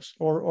populace,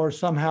 or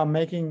somehow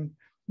making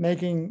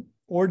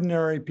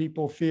ordinary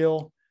people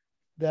feel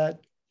that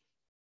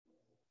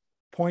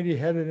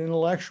pointy-headed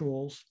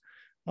intellectuals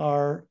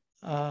are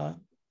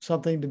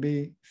something to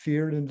be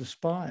feared and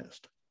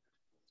despised.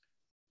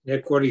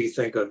 Nick, what do you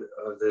think of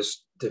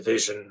this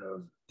division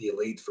of the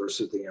elite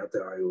versus the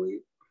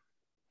anti-elite?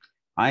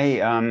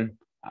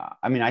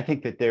 I mean, I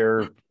think that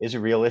there is a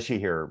real issue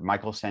here.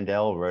 Michael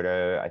Sandel wrote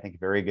I think, a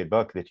very good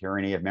book, The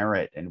Tyranny of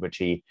Merit, in which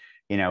he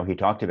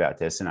talked about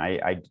this. And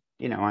I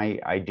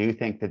do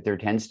think that there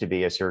tends to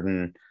be a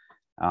certain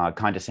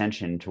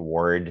condescension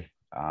toward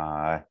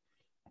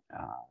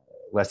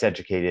less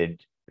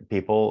educated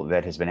people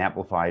that has been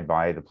amplified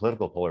by the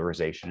political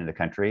polarization in the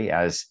country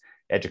as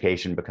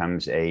education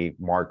becomes a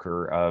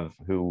marker of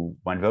who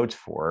one votes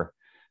for.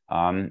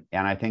 And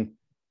I think,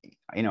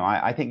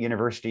 I think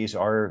universities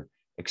are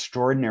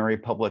extraordinary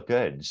public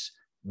goods,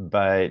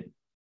 but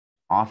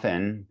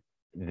often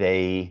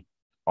they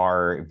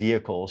are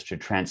vehicles to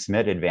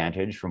transmit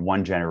advantage from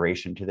one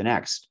generation to the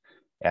next.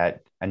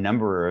 At a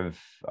number of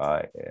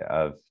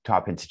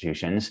top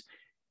institutions,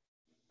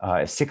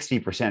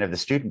 60% of the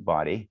student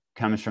body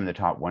comes from the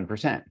top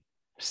 1%.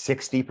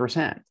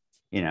 60%,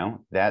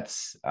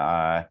 that's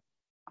I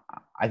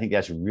think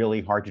that's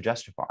really hard to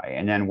justify.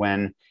 And then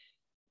when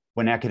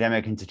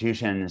academic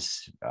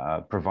institutions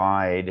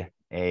provide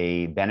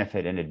a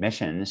benefit in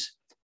admissions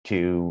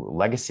to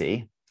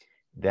legacy,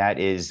 that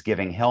is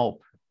giving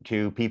help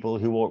to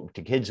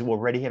to kids who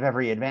already have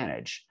every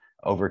advantage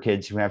over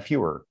kids who have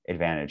fewer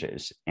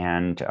advantages.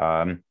 And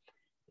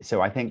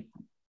so I think,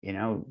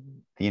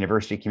 the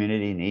university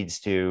community needs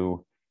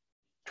to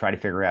try to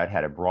figure out how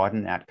to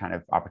broaden that kind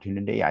of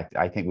opportunity.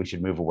 I think we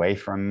should move away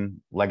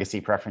from legacy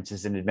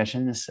preferences in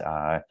admissions,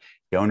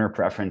 donor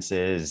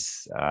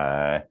preferences,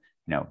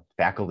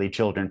 faculty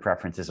children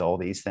preferences, all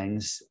these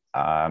things.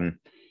 And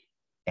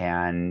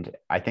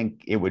I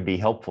think it would be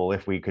helpful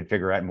if we could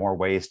figure out more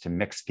ways to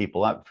mix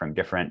people up from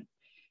different,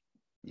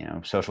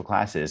 social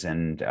classes,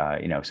 and,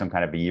 some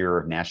kind of a year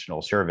of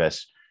national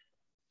service,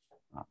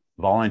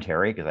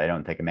 voluntary, because I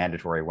don't think a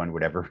mandatory one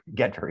would ever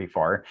get very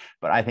far,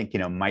 but I think,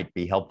 might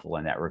be helpful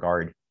in that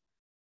regard.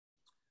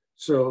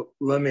 So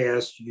let me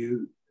ask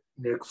you,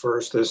 Nick,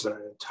 first, this, and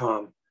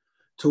Tom,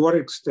 to what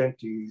extent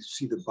do you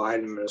see the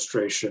Biden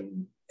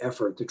administration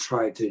effort to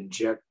try to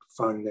inject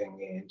funding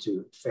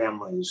into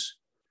families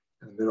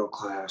and the middle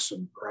class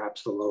and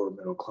perhaps the lower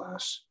middle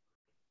class,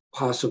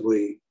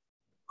 possibly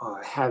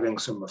having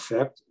some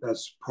effect?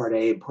 That's part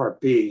A.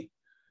 Part B,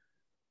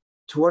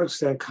 to what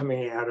extent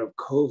coming out of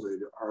COVID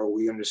are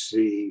we going to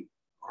see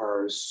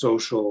our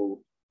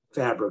social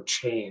fabric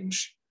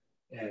change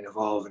and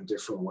evolve in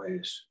different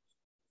ways?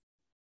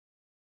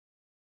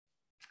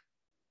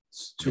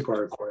 It's a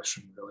two-part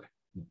question, really.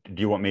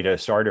 Do you want me to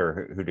start,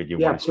 or who did you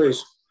want to start? Yeah,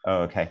 please.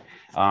 Oh, okay.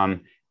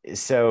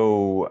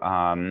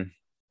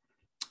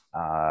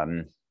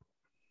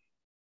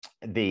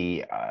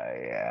 the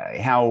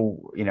how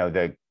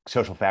the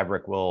social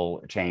fabric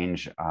will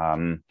change.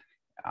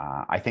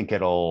 I think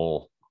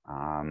it'll.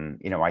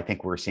 I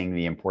think we're seeing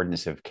the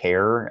importance of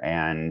care,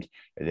 and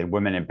the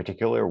women in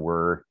particular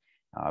were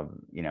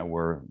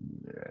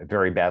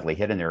very badly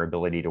hit in their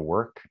ability to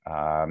work.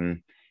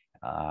 And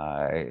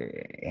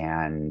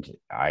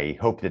I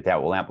hope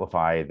that will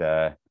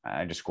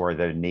underscore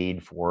the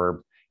need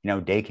for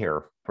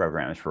daycare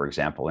programs, for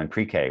example, in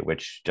pre-K,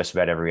 which just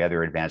about every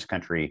other advanced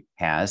country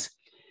has.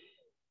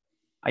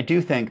 I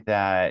do think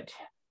that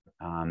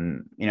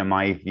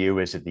my view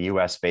is that the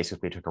U.S.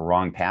 basically took a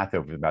wrong path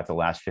over about the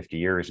last 50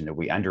 years, and that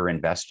we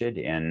underinvested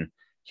in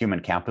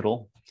human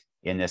capital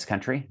in this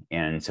country,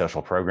 in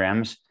social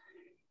programs,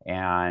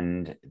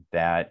 and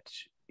that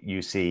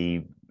you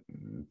see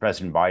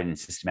President Biden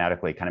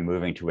systematically kind of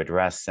moving to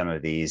address some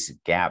of these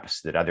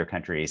gaps that other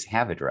countries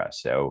have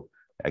addressed. So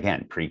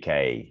again,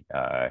 pre-K,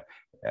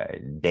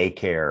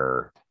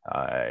 daycare,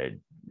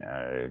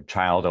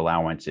 child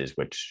allowances,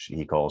 which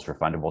he calls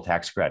refundable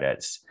tax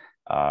credits,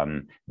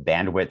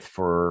 bandwidth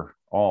for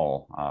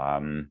all.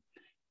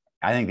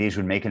 I think these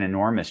would make an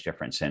enormous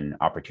difference in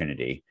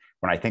opportunity.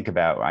 When I think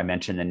about, I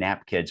mentioned the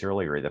NAP kids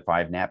earlier, the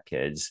 5 NAP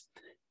kids,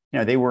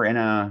 they were in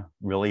a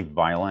really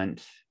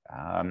violent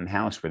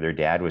house where their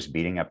dad was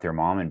beating up their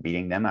mom and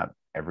beating them up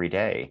every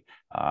day.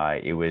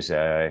 It was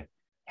a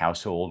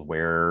household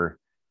where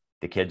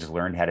the kids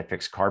learned how to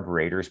fix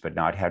carburetors, but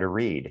not how to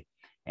read.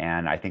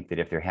 And I think that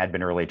if there had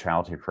been early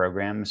childhood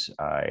programs,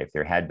 if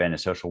there had been a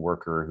social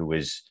worker who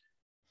was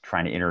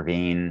trying to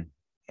intervene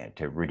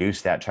to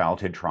reduce that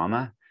childhood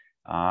trauma,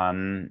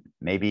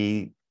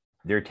 maybe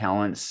their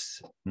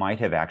talents might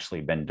have actually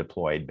been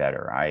deployed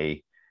better.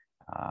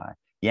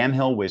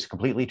 Yamhill was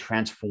completely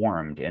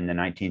transformed in the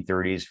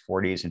 1930s,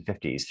 40s, and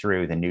 50s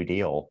through the New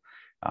Deal,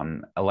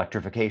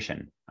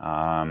 electrification,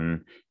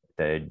 the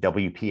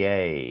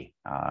WPA,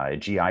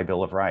 GI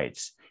Bill of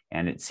Rights.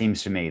 And it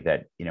seems to me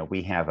that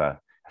we have a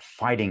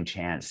fighting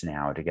chance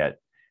now to get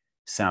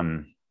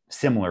some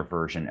similar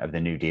version of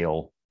the New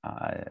Deal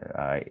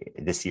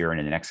this year and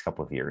in the next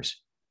couple of years.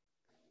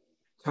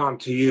 Tom,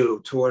 to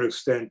you, to what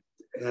extent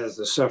has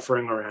the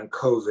suffering around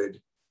COVID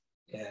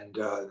and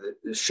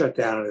the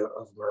shutdown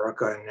of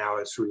America and now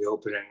its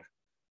reopening,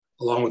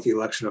 along with the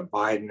election of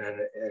Biden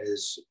and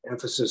his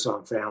emphasis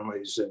on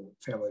families and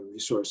family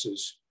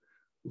resources,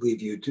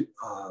 leave you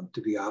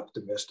to be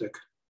optimistic?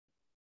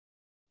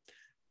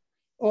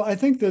 Well, I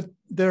think that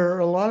there are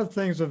a lot of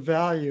things of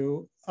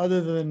value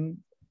other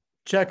than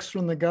checks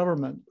from the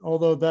government,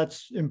 although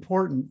that's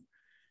important.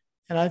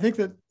 And I think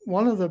that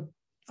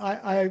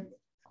I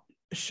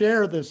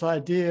share this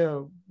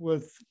idea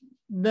with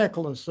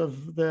Nicholas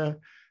of the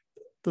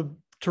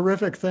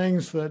terrific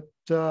things that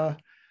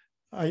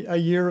a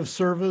year of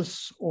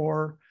service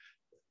or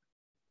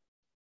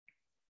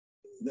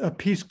a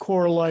Peace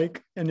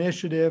Corps-like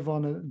initiative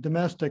on a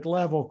domestic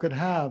level could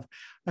have.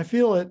 I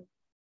feel that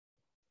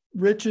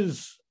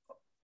riches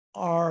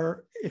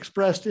are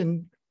expressed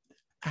in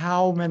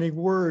how many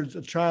words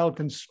a child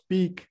can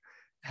speak,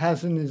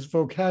 has in his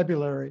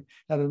vocabulary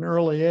at an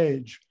early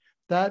age.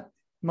 That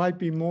might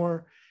be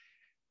more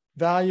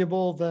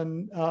valuable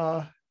than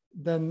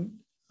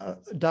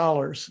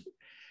dollars.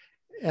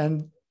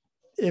 And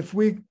if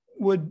we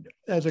would,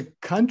 as a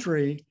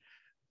country,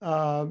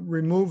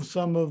 remove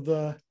some of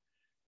the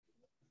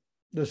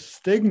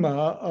stigma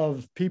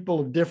of people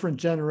of different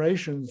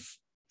generations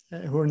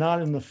who are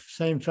not in the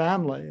same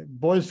family.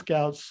 Boy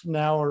Scouts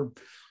now are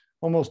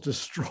almost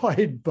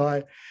destroyed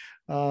by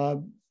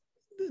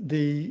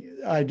the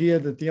idea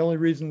that the only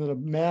reason that a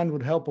man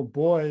would help a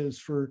boy is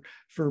for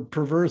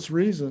perverse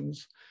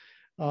reasons.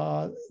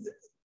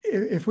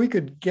 If we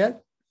could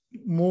get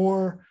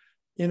more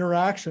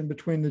interaction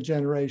between the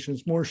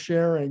generations, more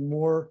sharing,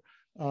 more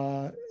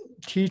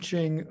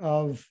teaching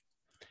of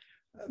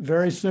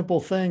very simple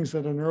things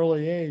at an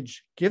early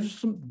age,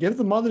 give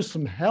the mothers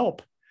some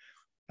help.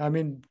 I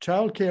mean,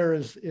 childcare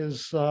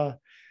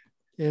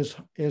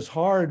is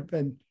hard,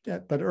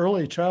 but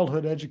early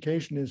childhood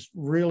education is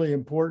really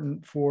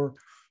important for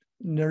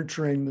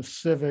nurturing the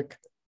civic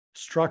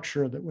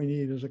structure that we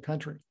need as a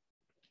country.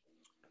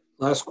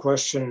 Last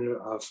question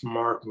from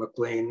Mark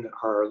McLean.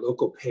 Our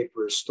local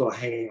paper is still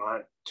hanging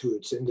on to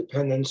its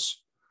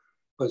independence,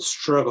 but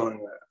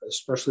struggling,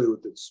 especially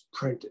with its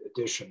print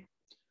edition.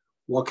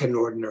 What can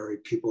ordinary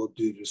people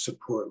do to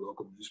support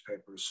local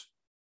newspapers?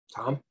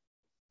 Tom?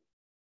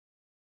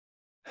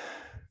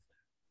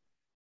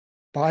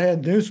 Buy a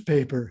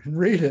newspaper and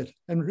read it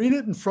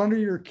in front of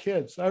your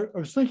kids. I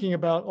was thinking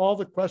about all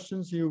the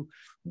questions you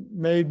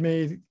made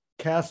me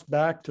cast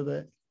back to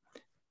the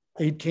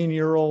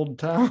 18-year-old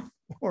Tom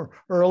or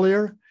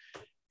earlier.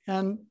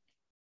 And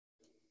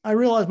I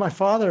realized my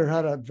father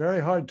had a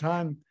very hard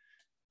time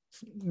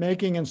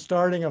making and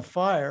starting a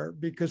fire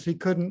because he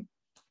couldn't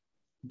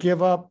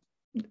give up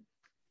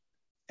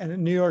a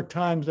New York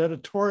Times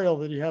editorial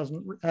that he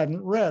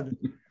hadn't read.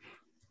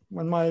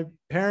 When my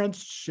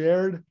parents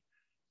shared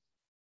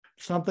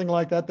something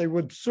like that, they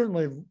would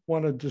certainly have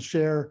wanted to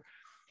share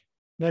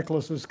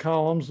Nicholas's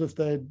columns if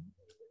they'd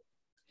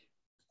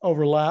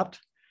overlapped.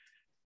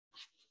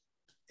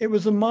 It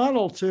was a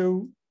model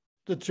to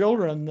the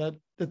children that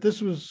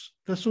this was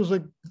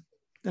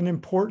an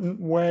important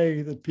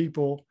way that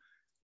people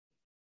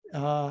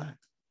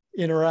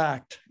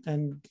interact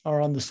and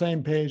are on the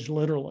same page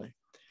literally.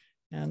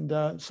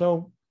 And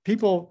so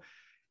people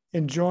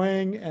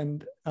enjoying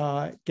and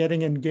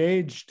getting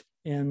engaged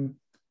in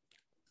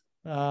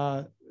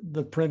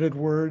the printed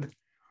word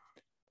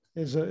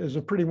is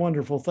a pretty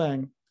wonderful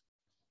thing.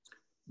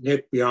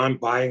 Nick, beyond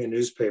buying a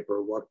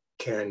newspaper, what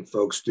can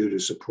folks do to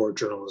support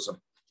journalism?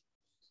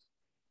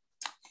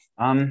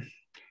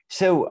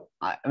 So,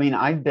 I mean,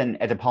 I've been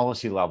at the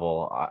policy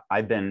level,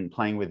 I've been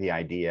playing with the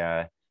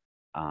idea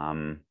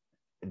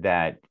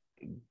that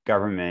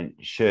government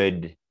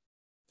should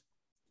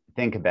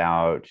think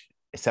about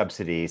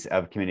subsidies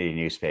of community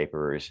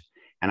newspapers.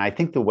 And I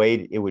think the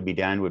way it would be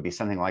done would be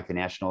something like the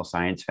National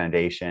Science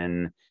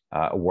Foundation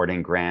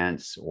awarding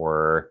grants,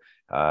 or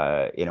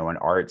an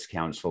arts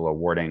council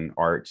awarding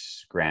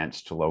arts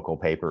grants to local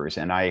papers.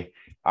 And I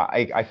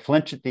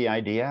flinch at the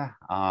idea,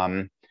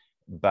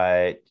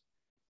 but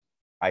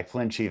I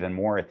flinch even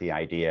more at the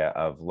idea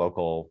of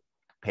local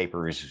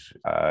papers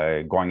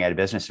going out of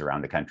business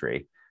around the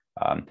country.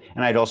 And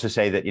I'd also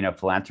say that,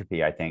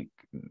 philanthropy, I think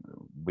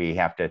we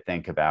have to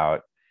think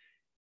about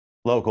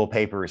local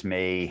papers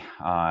may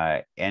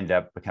end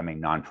up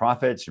becoming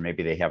nonprofits, or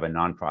maybe they have a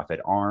nonprofit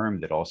arm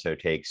that also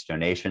takes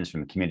donations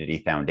from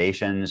community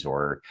foundations,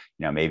 or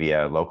maybe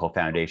a local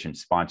foundation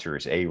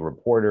sponsors a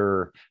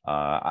reporter.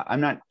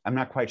 I'm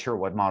not quite sure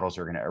what models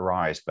are going to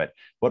arise, but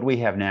what we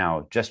have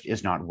now just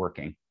is not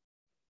working.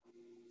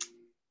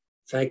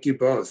 Thank you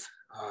both.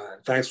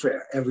 Thanks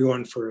for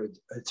everyone for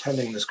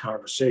attending this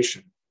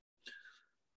conversation.